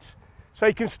sense? So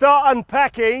you can start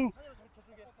unpacking.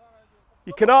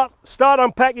 You can start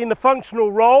unpacking the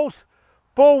functional roles.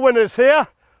 Ball winners here,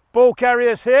 ball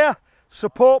carriers here,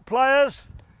 support players,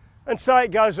 and so it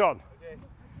goes on.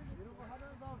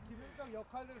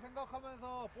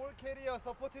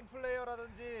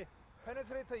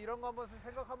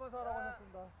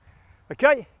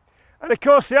 Okay, and of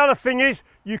course the other thing is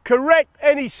you correct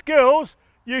any skills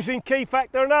using key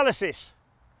factor analysis.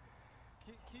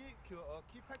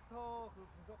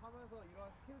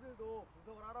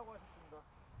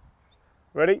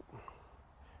 Ready?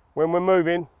 When we're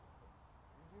moving.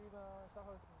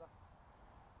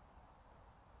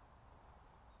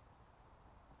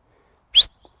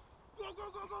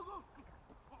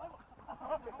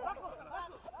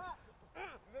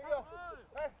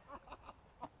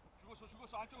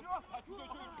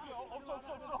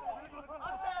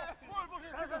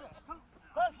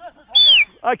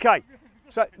 Okay,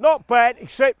 so not bad,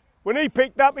 except when he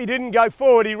picked up, he didn't go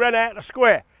forward, he ran out the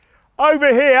square.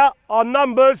 Over here, our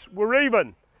numbers were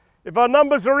even. If our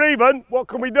numbers are even, what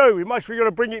can we do? We mostly got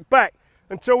to bring it back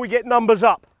until we get numbers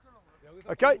up.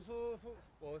 Okay?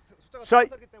 So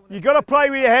you've got to play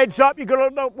with your heads up, you've got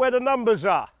to know where the numbers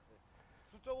are.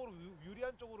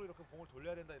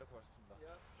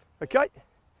 Okay?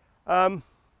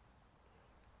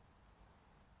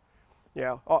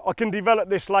 Yeah, I can develop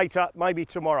this later, maybe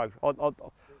tomorrow.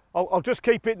 I'll just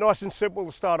keep it nice and simple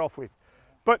to start off with.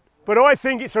 But I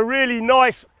think it's a really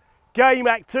nice game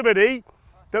activity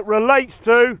that relates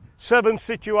to 7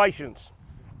 situations.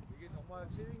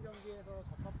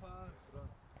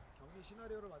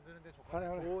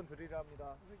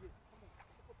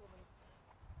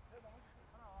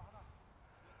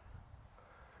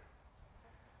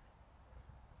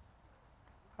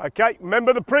 Okay,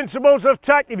 remember the principles of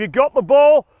attack. If you've got the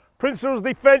ball, principles of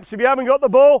defence. If you haven't got the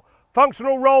ball,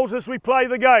 functional roles as we play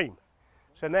the game.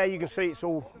 So now you can see it's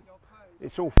all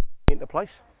into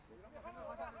place.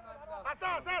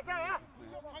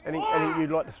 Anything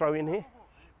you'd like to throw in here?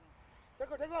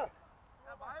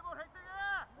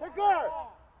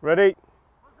 Ready?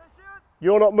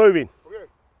 You're not moving.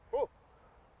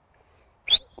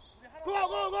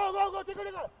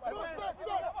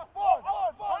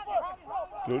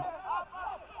 Good.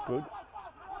 Good.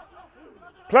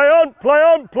 Play on, play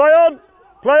on, play on,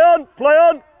 play on, play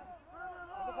on.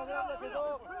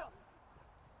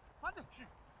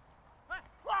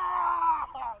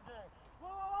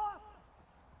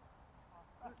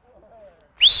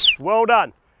 Well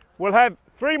done. We'll have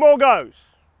 3 more goes.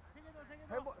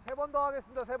 세 번 더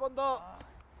하겠습니다. 3번 더.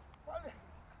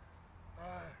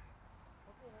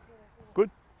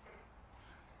 Good.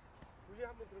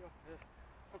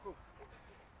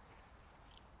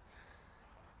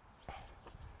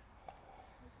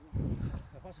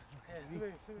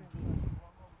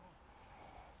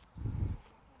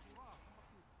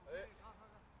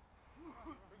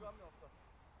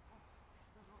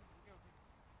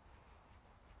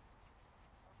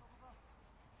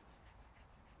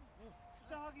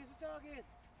 숫자하기.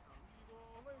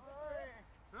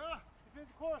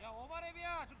 디펜스 콜. 야,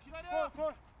 오버랩이야. 좀 기다려.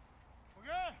 콜.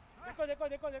 오케이. 내 거.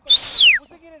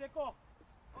 못생기네, 내 거.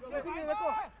 못생기네, 내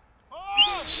거.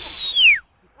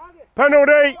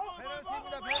 Penalty.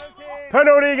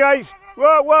 Penalty against.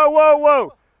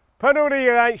 Whoa. Penalty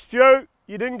against you.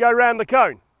 You didn't go round the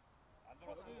cone.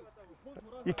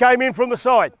 You came in from the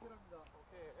side.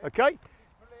 Okay?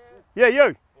 Yeah,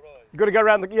 you. You've got to go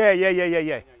round the.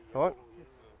 Yeah. All right.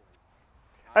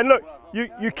 And look,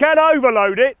 you can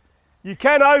overload it. You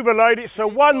can overload it. So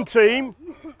one team,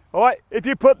 all right. If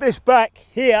you put this back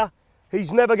here,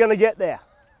 he's never going to get there.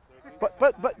 But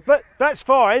that's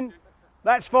fine.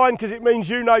 That's fine because it means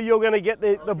you know you're going to get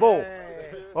the ball.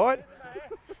 All right.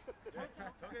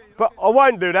 But I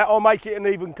won't do that. I'll make it an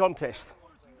even contest.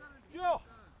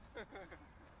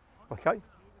 Okay.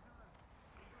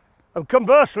 And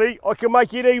conversely, I can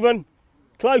make it even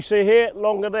closer here,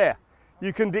 longer there.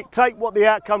 You can dictate what the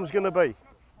outcome's going to be.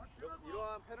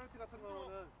 이러한 페널티 같은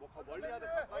경우는 뭐 멀리 하든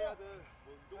가까이 하든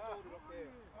뭐 이동적으로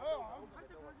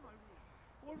이렇게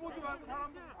볼 보지 말고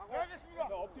사람들. 알겠습니다.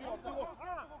 엎드려.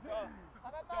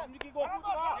 자, 움직이고.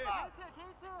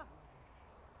 게이트.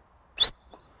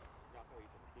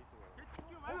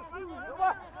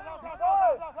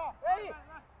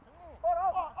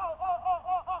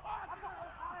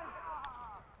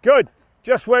 Good.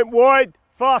 Just went wide.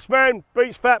 Fast man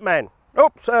beats fat man.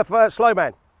 Oops, slow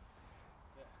man.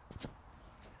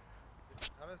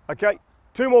 Okay,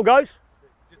 2 more goes.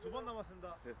 이제 2번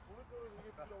남았습니다.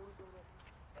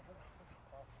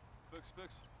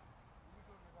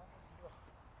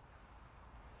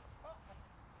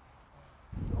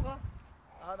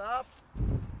 하나.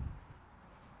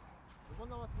 2번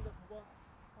남았습니다. 2번.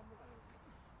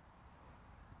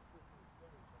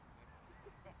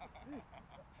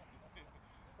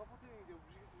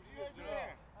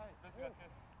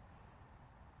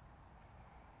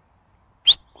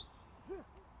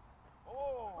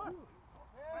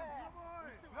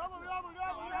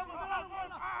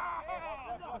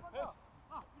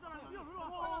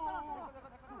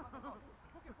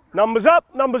 Numbers up,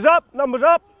 numbers up, numbers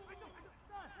up.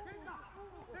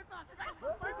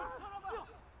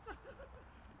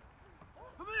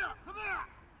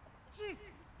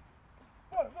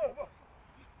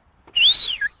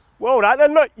 Well done,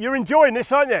 and look, you're enjoying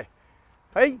this, aren't you?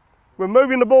 Hey, we're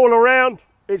moving the ball around,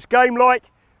 it's game-like.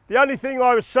 The only thing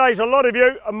I would say is a lot of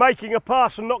you are making a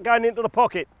pass and not going into the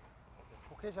pocket.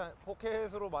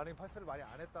 포켓으로 많이 패스를 많이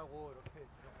안 했다고 이렇게.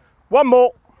 One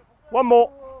more.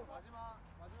 마지막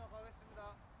가겠습니다.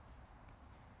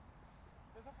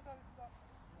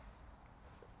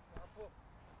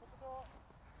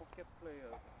 포켓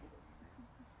플레이어.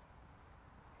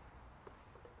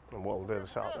 And what we'll do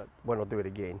is, when I do it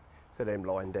again, instead of them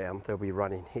lying down, they'll be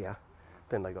running here.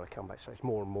 Then they've got to come back, so it's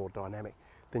more and more dynamic.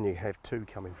 Then you have 2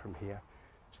 coming from here,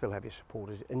 still have your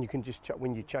supporters, and you can just,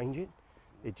 when you change it,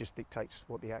 it just dictates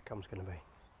what the outcome's going to be.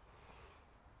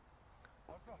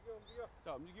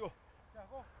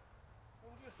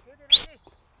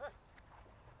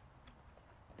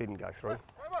 Didn't go through.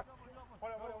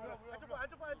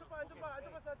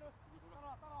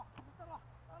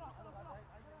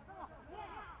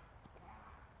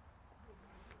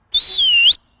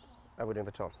 How we doing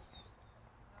for time?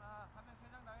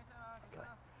 Okay.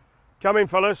 Come in,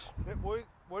 fellas. 네,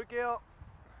 모일게요.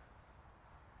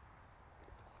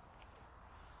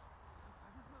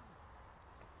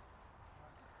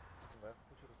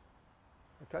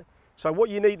 Okay. So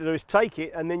what you need to do is take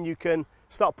it, and then you can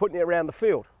start putting it around the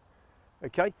field.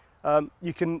 Okay,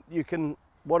 you can.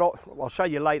 I'll show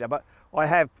you later, but I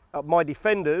have my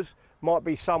defenders might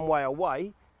be some way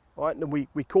away, right? And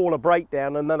we call a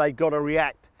breakdown, and then they've got to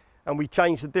react, and we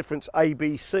change the difference A,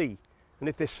 B, C. And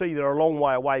if they see they're a long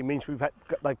way away, it means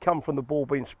they've come from the ball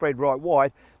being spread right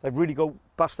wide. They've really got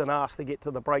bust an arse to get to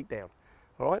the breakdown.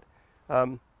 All right.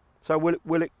 So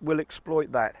we'll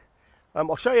exploit that.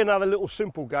 I'll show you another little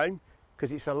simple game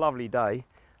because it's a lovely day,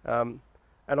 and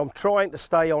I'm trying to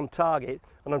stay on target,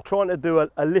 and I'm trying to do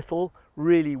a little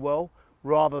really well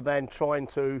rather than trying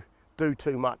to do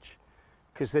too much,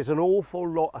 because there's an awful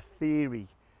lot of theory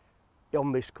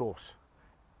on this course.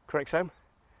 Correct, Sam?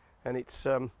 And it's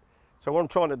so what I'm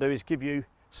trying to do is give you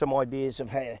some ideas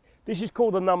of how. This is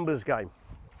called the numbers game.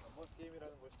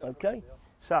 Okay,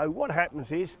 so what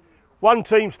happens is one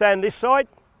team stand this side,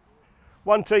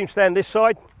 one team stand this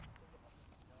side,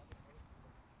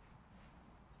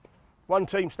 one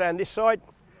team stand this side,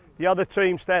 the other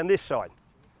team stand this side.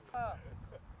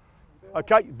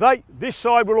 Okay, this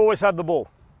side will always have the ball.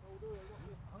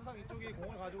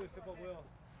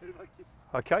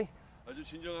 Okay,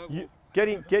 you,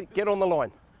 get on the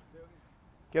line.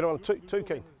 Get on two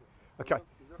key. Okay,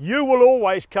 you will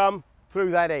always come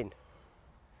through that end.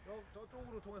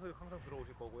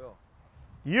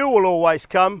 You will always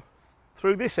come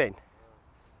through this end.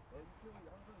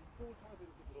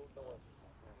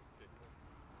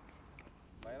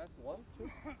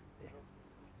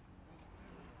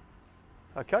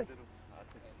 Okay,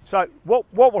 so what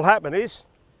will happen is,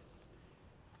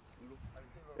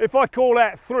 if I call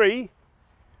out 3,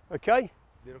 okay,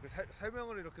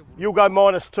 you'll go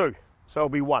 -2, so it'll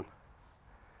be 1.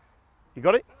 You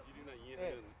got it?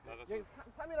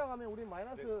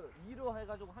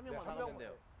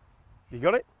 You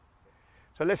got it?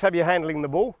 So let's have you handling the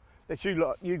ball. Let's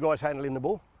you guys handling the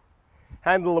ball.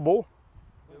 Handle the ball.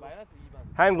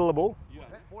 Handle the ball.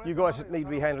 You guys need to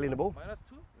be handling the ball.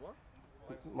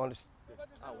 -2.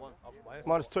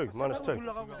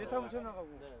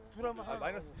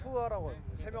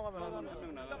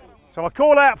 So I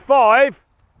call out 5,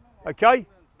 okay,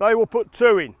 they will put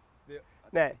 2 in.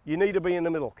 Now, you need to be in the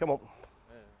middle, come on.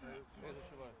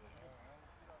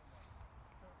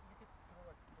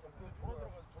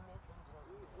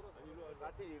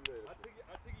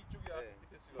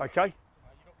 Okay,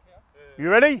 you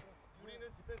ready?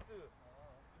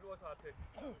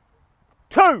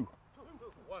 2!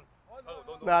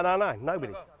 No,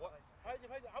 nobody.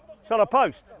 It's on a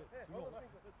post.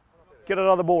 Get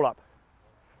another ball up.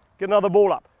 Get another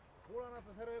ball up.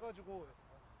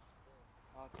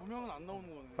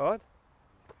 All right?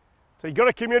 So you've got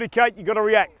to communicate, you've got to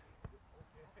react.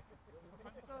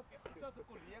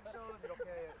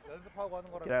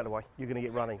 Get out of the way, you're going to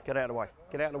get running. Get out of the way.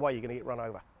 Get out of the way, you're going to get run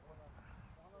over.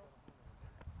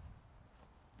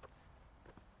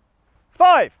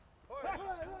 5!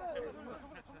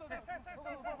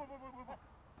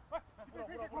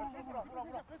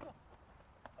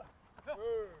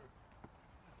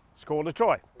 Score the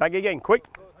try. Back again, quick.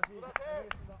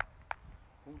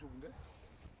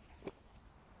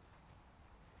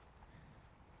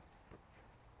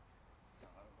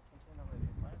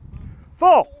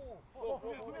 4.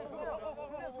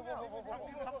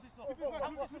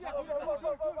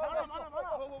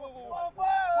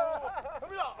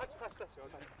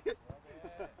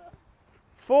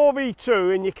 Four v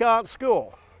 2 and you can't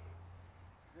score.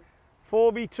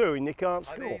 4v2 and you can't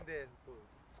score.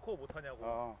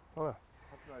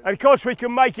 And of course we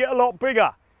can make it a lot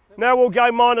bigger. Now we'll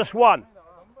go -1.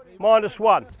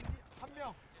 -1.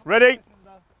 Ready?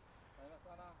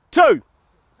 2.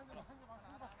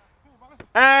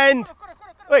 And,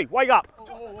 hey, wake up.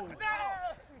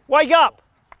 Wake up.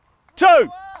 2.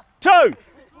 2.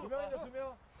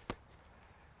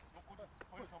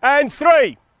 And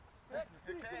 3.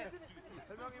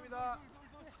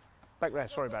 Back there,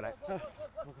 sorry about that.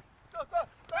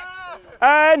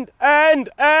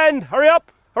 And, hurry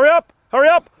up, hurry up, hurry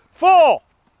up. 4.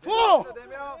 4.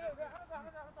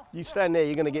 You stand there,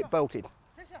 you're going to get belted.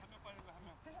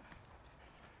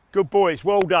 Good boys,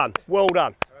 well done, well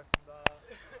done.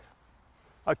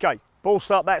 Okay, ball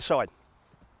start that side.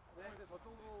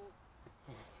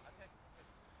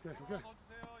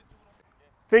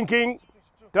 Thinking,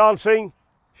 dancing,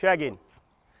 shagging.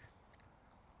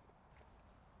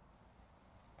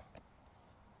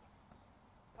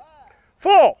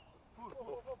 Four.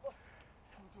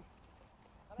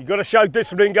 You've got to show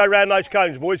discipline and go round those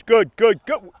cones, boys. Good, good,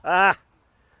 good. Got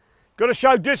to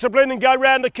show discipline and go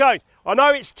round the cones. I know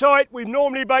it's tight. We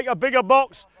normally make a bigger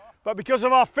box, but because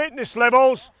of our fitness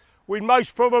levels, we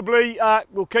most probably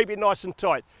will keep it nice and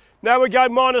tight. Now we go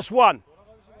 -1.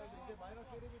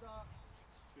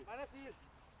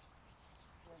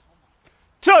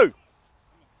 2.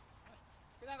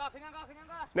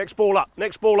 Next ball up,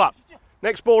 next ball up,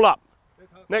 next ball up,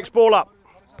 next ball up.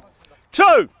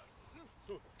 2.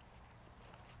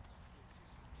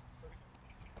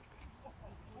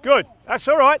 Good, that's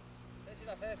all right.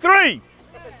 3.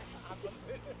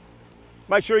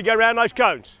 Make sure you go around those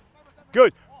cones.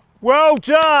 Good. Well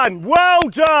done, well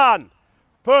done.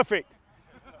 Perfect.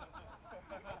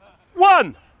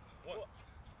 1.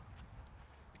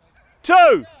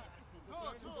 2.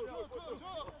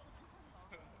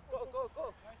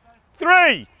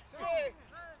 3.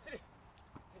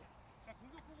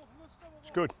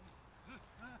 It's good.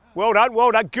 Well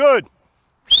done, good.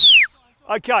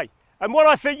 Okay, and what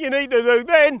I think you need to do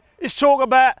then is talk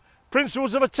about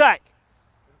principles of attack.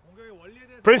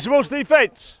 Principles of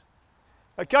defence.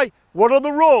 Okay, what are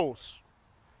the rules?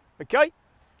 Okay,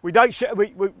 we don't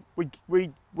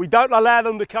allow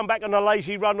them to come back on a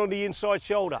lazy run on the inside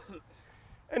shoulder.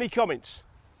 Any comments?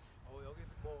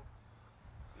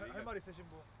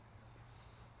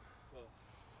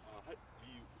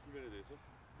 이 훈련에 대해서?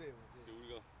 네.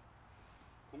 우리가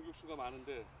공격수가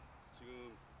많은데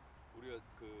지금 우리가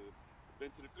그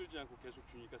멘트를 끌지 않고 계속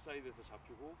주니까 사이드에서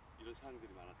잡히고 이런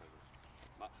상황들이 많았다고.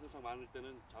 항상 많을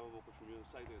때는 잡아먹고 주면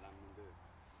사이드에 남는데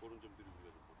그런 점들이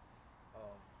우리가 좀.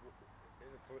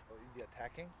 In the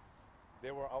attacking,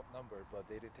 they were outnumbered, but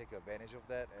they did take advantage of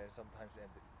that, and sometimes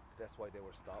that's why they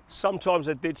were stopped. Sometimes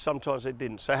they did, sometimes they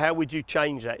didn't. So how would you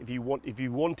change that if you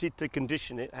wanted to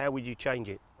condition it? How would you change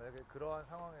it? 만약에 그러한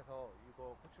상황에서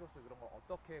이거 코치로서 그런 걸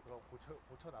어떻게 그럼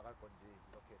고쳐 나갈 건지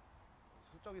이렇게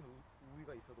수적인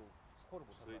우위가 있어도 스코어를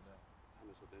못 한다면.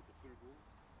 하면서 네트 끌고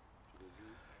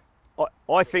주변이.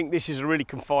 I think this is a really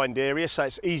confined area, so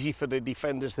it's easy for the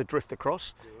defenders to drift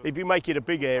across. If you make it a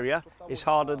big area, it's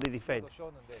harder to defend.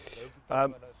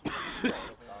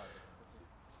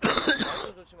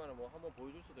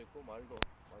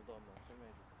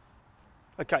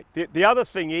 Okay, the other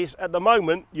thing is, at the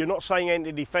moment, you're not saying anything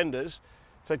to defenders,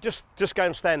 so just go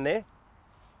and stand there.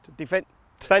 To defend,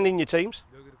 stand in your teams.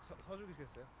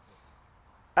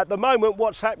 At the moment,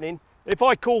 what's happening, if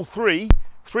I call 3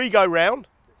 go round,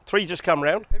 3 just come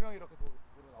round.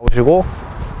 오시고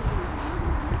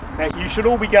Now, you should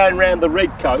all be going round the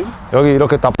red cone. 여기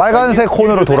이렇게 다 빨간색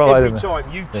콘으로 돌아가야 됩니다.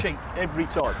 You cheat every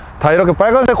time. 다 이렇게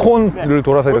빨간색 콘을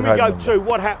돌아서 이렇게 가야 When we go 됩니다. 2,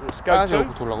 what happens? Go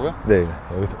 2. 돌라고요? 네,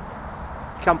 여기서.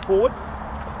 Come forward.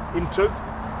 In 2.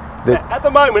 네. Now, at the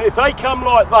moment, if they come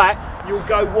like that, you'll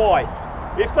go wide.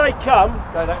 If they come,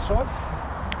 go that side.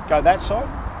 Go that side.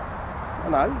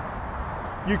 No.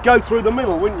 You go through the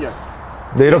middle, wouldn't you?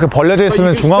 네, 이렇게 벌려져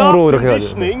있으면 중앙으로 이렇게 가야 돼요.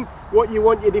 Conditioning what you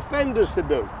want your defenders to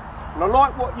do. And I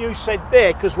like what you said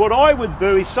there, because what I would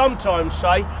do is sometimes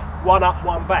say 1 up,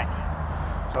 1 back.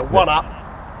 So 1 up,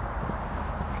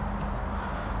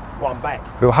 1 back.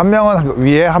 그리고 한 명은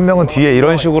위에, 한 명은 뒤에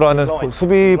이런 식으로 하는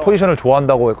수비 포지션을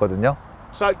좋아한다고 했거든요.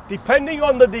 So depending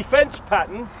on the defense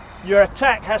pattern, your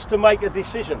attack has to make a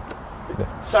decision. 네.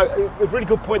 So a really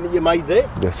good point that you made there.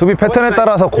 네, 수비 패턴에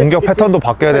따라서 공격 패턴도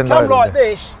바뀌어야 된다. If they come like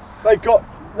this, they've got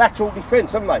lateral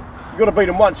defence, haven't they? You've got to beat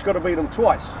them once, you've got to beat them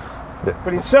twice. 네.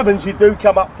 But in 7s, you do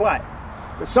come up flat.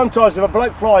 But sometimes if a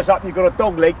bloke flies up, you've got a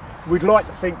dog leg. We'd like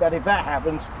to think that if that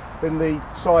happens, then the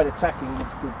side attacking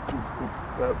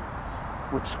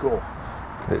would score.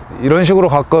 네, 이런 식으로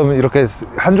가끔 이렇게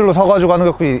한 줄로 서가지고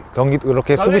하는 경기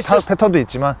이렇게 수비 패턴도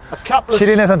있지만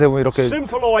실인에선 대부분 이렇게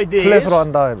플랫으로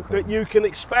한다. That you can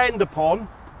expand upon,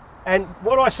 and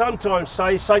what I sometimes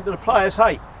say to the players,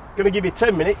 hey, going to give you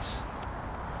 10 minutes,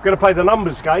 going to play the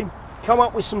numbers game, come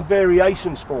up with some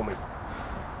variations for me.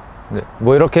 네,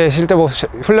 뭐 이렇게 실제 뭐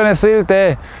훈련에 쓰일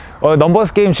때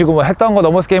넘버스 게임 지금 뭐 했던 거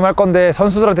넘버스 게임 할 건데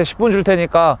선수들한테 10분 줄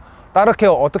테니까 따르게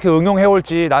어떻게 응용해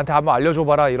올지 나한테 한번 알려줘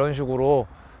봐라 이런 식으로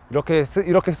이렇게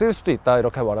쓸 수도 있다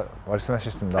이렇게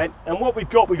말씀하셨습니다. And what we've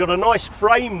got a nice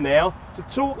frame now to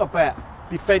talk about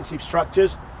defensive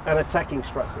structures and attacking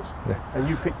structures. 네. And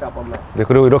you picked up on that. 네,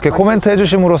 그리고 이렇게 코멘트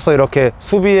해주심으로써 이렇게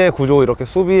수비의 구조, 이렇게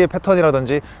수비의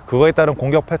패턴이라든지 그거에 따른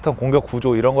공격 패턴, 공격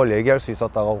구조 이런 걸 얘기할 수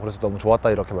있었다고 그래서 너무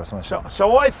좋았다 이렇게 말씀하셨습니다.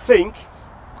 So I think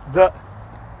that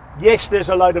yes,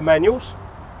 there's a load of manuals,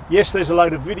 yes, there's a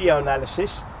load of video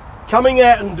analysis. Coming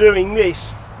out and doing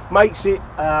this makes it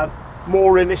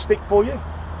more realistic for you.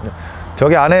 네.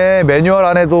 저기 안에 매뉴얼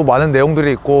안에도 많은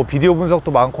내용들이 있고 비디오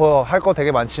분석도 많고 할 거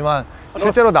되게 많지만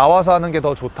실제로 나와서 하는 게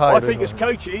더 좋다. I think as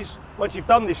coaches, once you've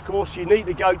done this course, you need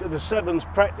to go to the 7s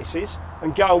practices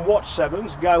and go and watch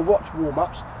 7s, go and watch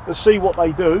warm-ups and see what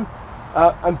they do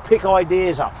and pick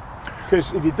ideas up.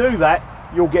 Because if you do that,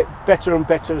 you'll get better and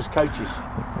better as coaches.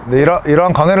 네,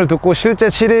 이러한 강의를 듣고 실제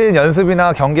 7인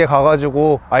연습이나 경기에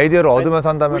가가지고 아이디어를 얻으면서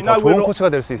한다면 더 좋은 코치가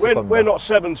될 수 있을 겁니다. We're not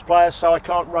sevens players, so I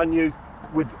can't run you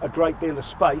with a great deal of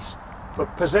space. But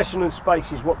possession and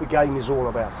space is what the game is all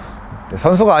about. 네,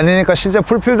 선수가 아니니까 실제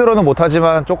풀필드로는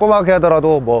못하지만 조그맣게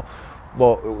하더라도 뭐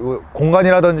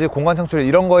공간이라든지 공간 창출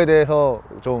이런 거에 대해서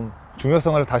좀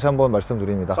중요성을 다시 한번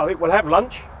말씀드립니다. So I think we'll have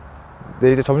lunch.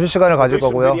 네, 이제 점심 시간을 가질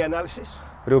거고요.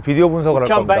 그리고 비디오 분석을 할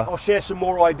겁니다. I'll share some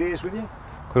more ideas with you.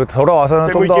 그리고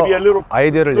돌아와서는 좀 더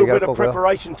아이디어를 얘기할 거고요.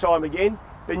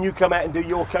 Then you come out and do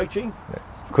your coaching. 네.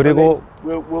 그리고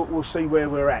we'll see where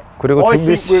we're at. 그리고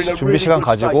준비 시간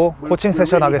가지고 코칭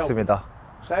세션 하겠습니다.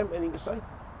 Sam, anything to say?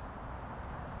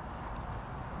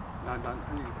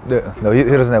 네, no, he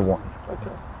doesn't have one.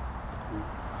 Okay.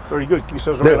 Very good.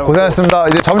 네, 고생하셨습니다.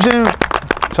 이제 점심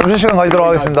시간 가지도록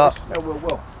하겠습니다. Well.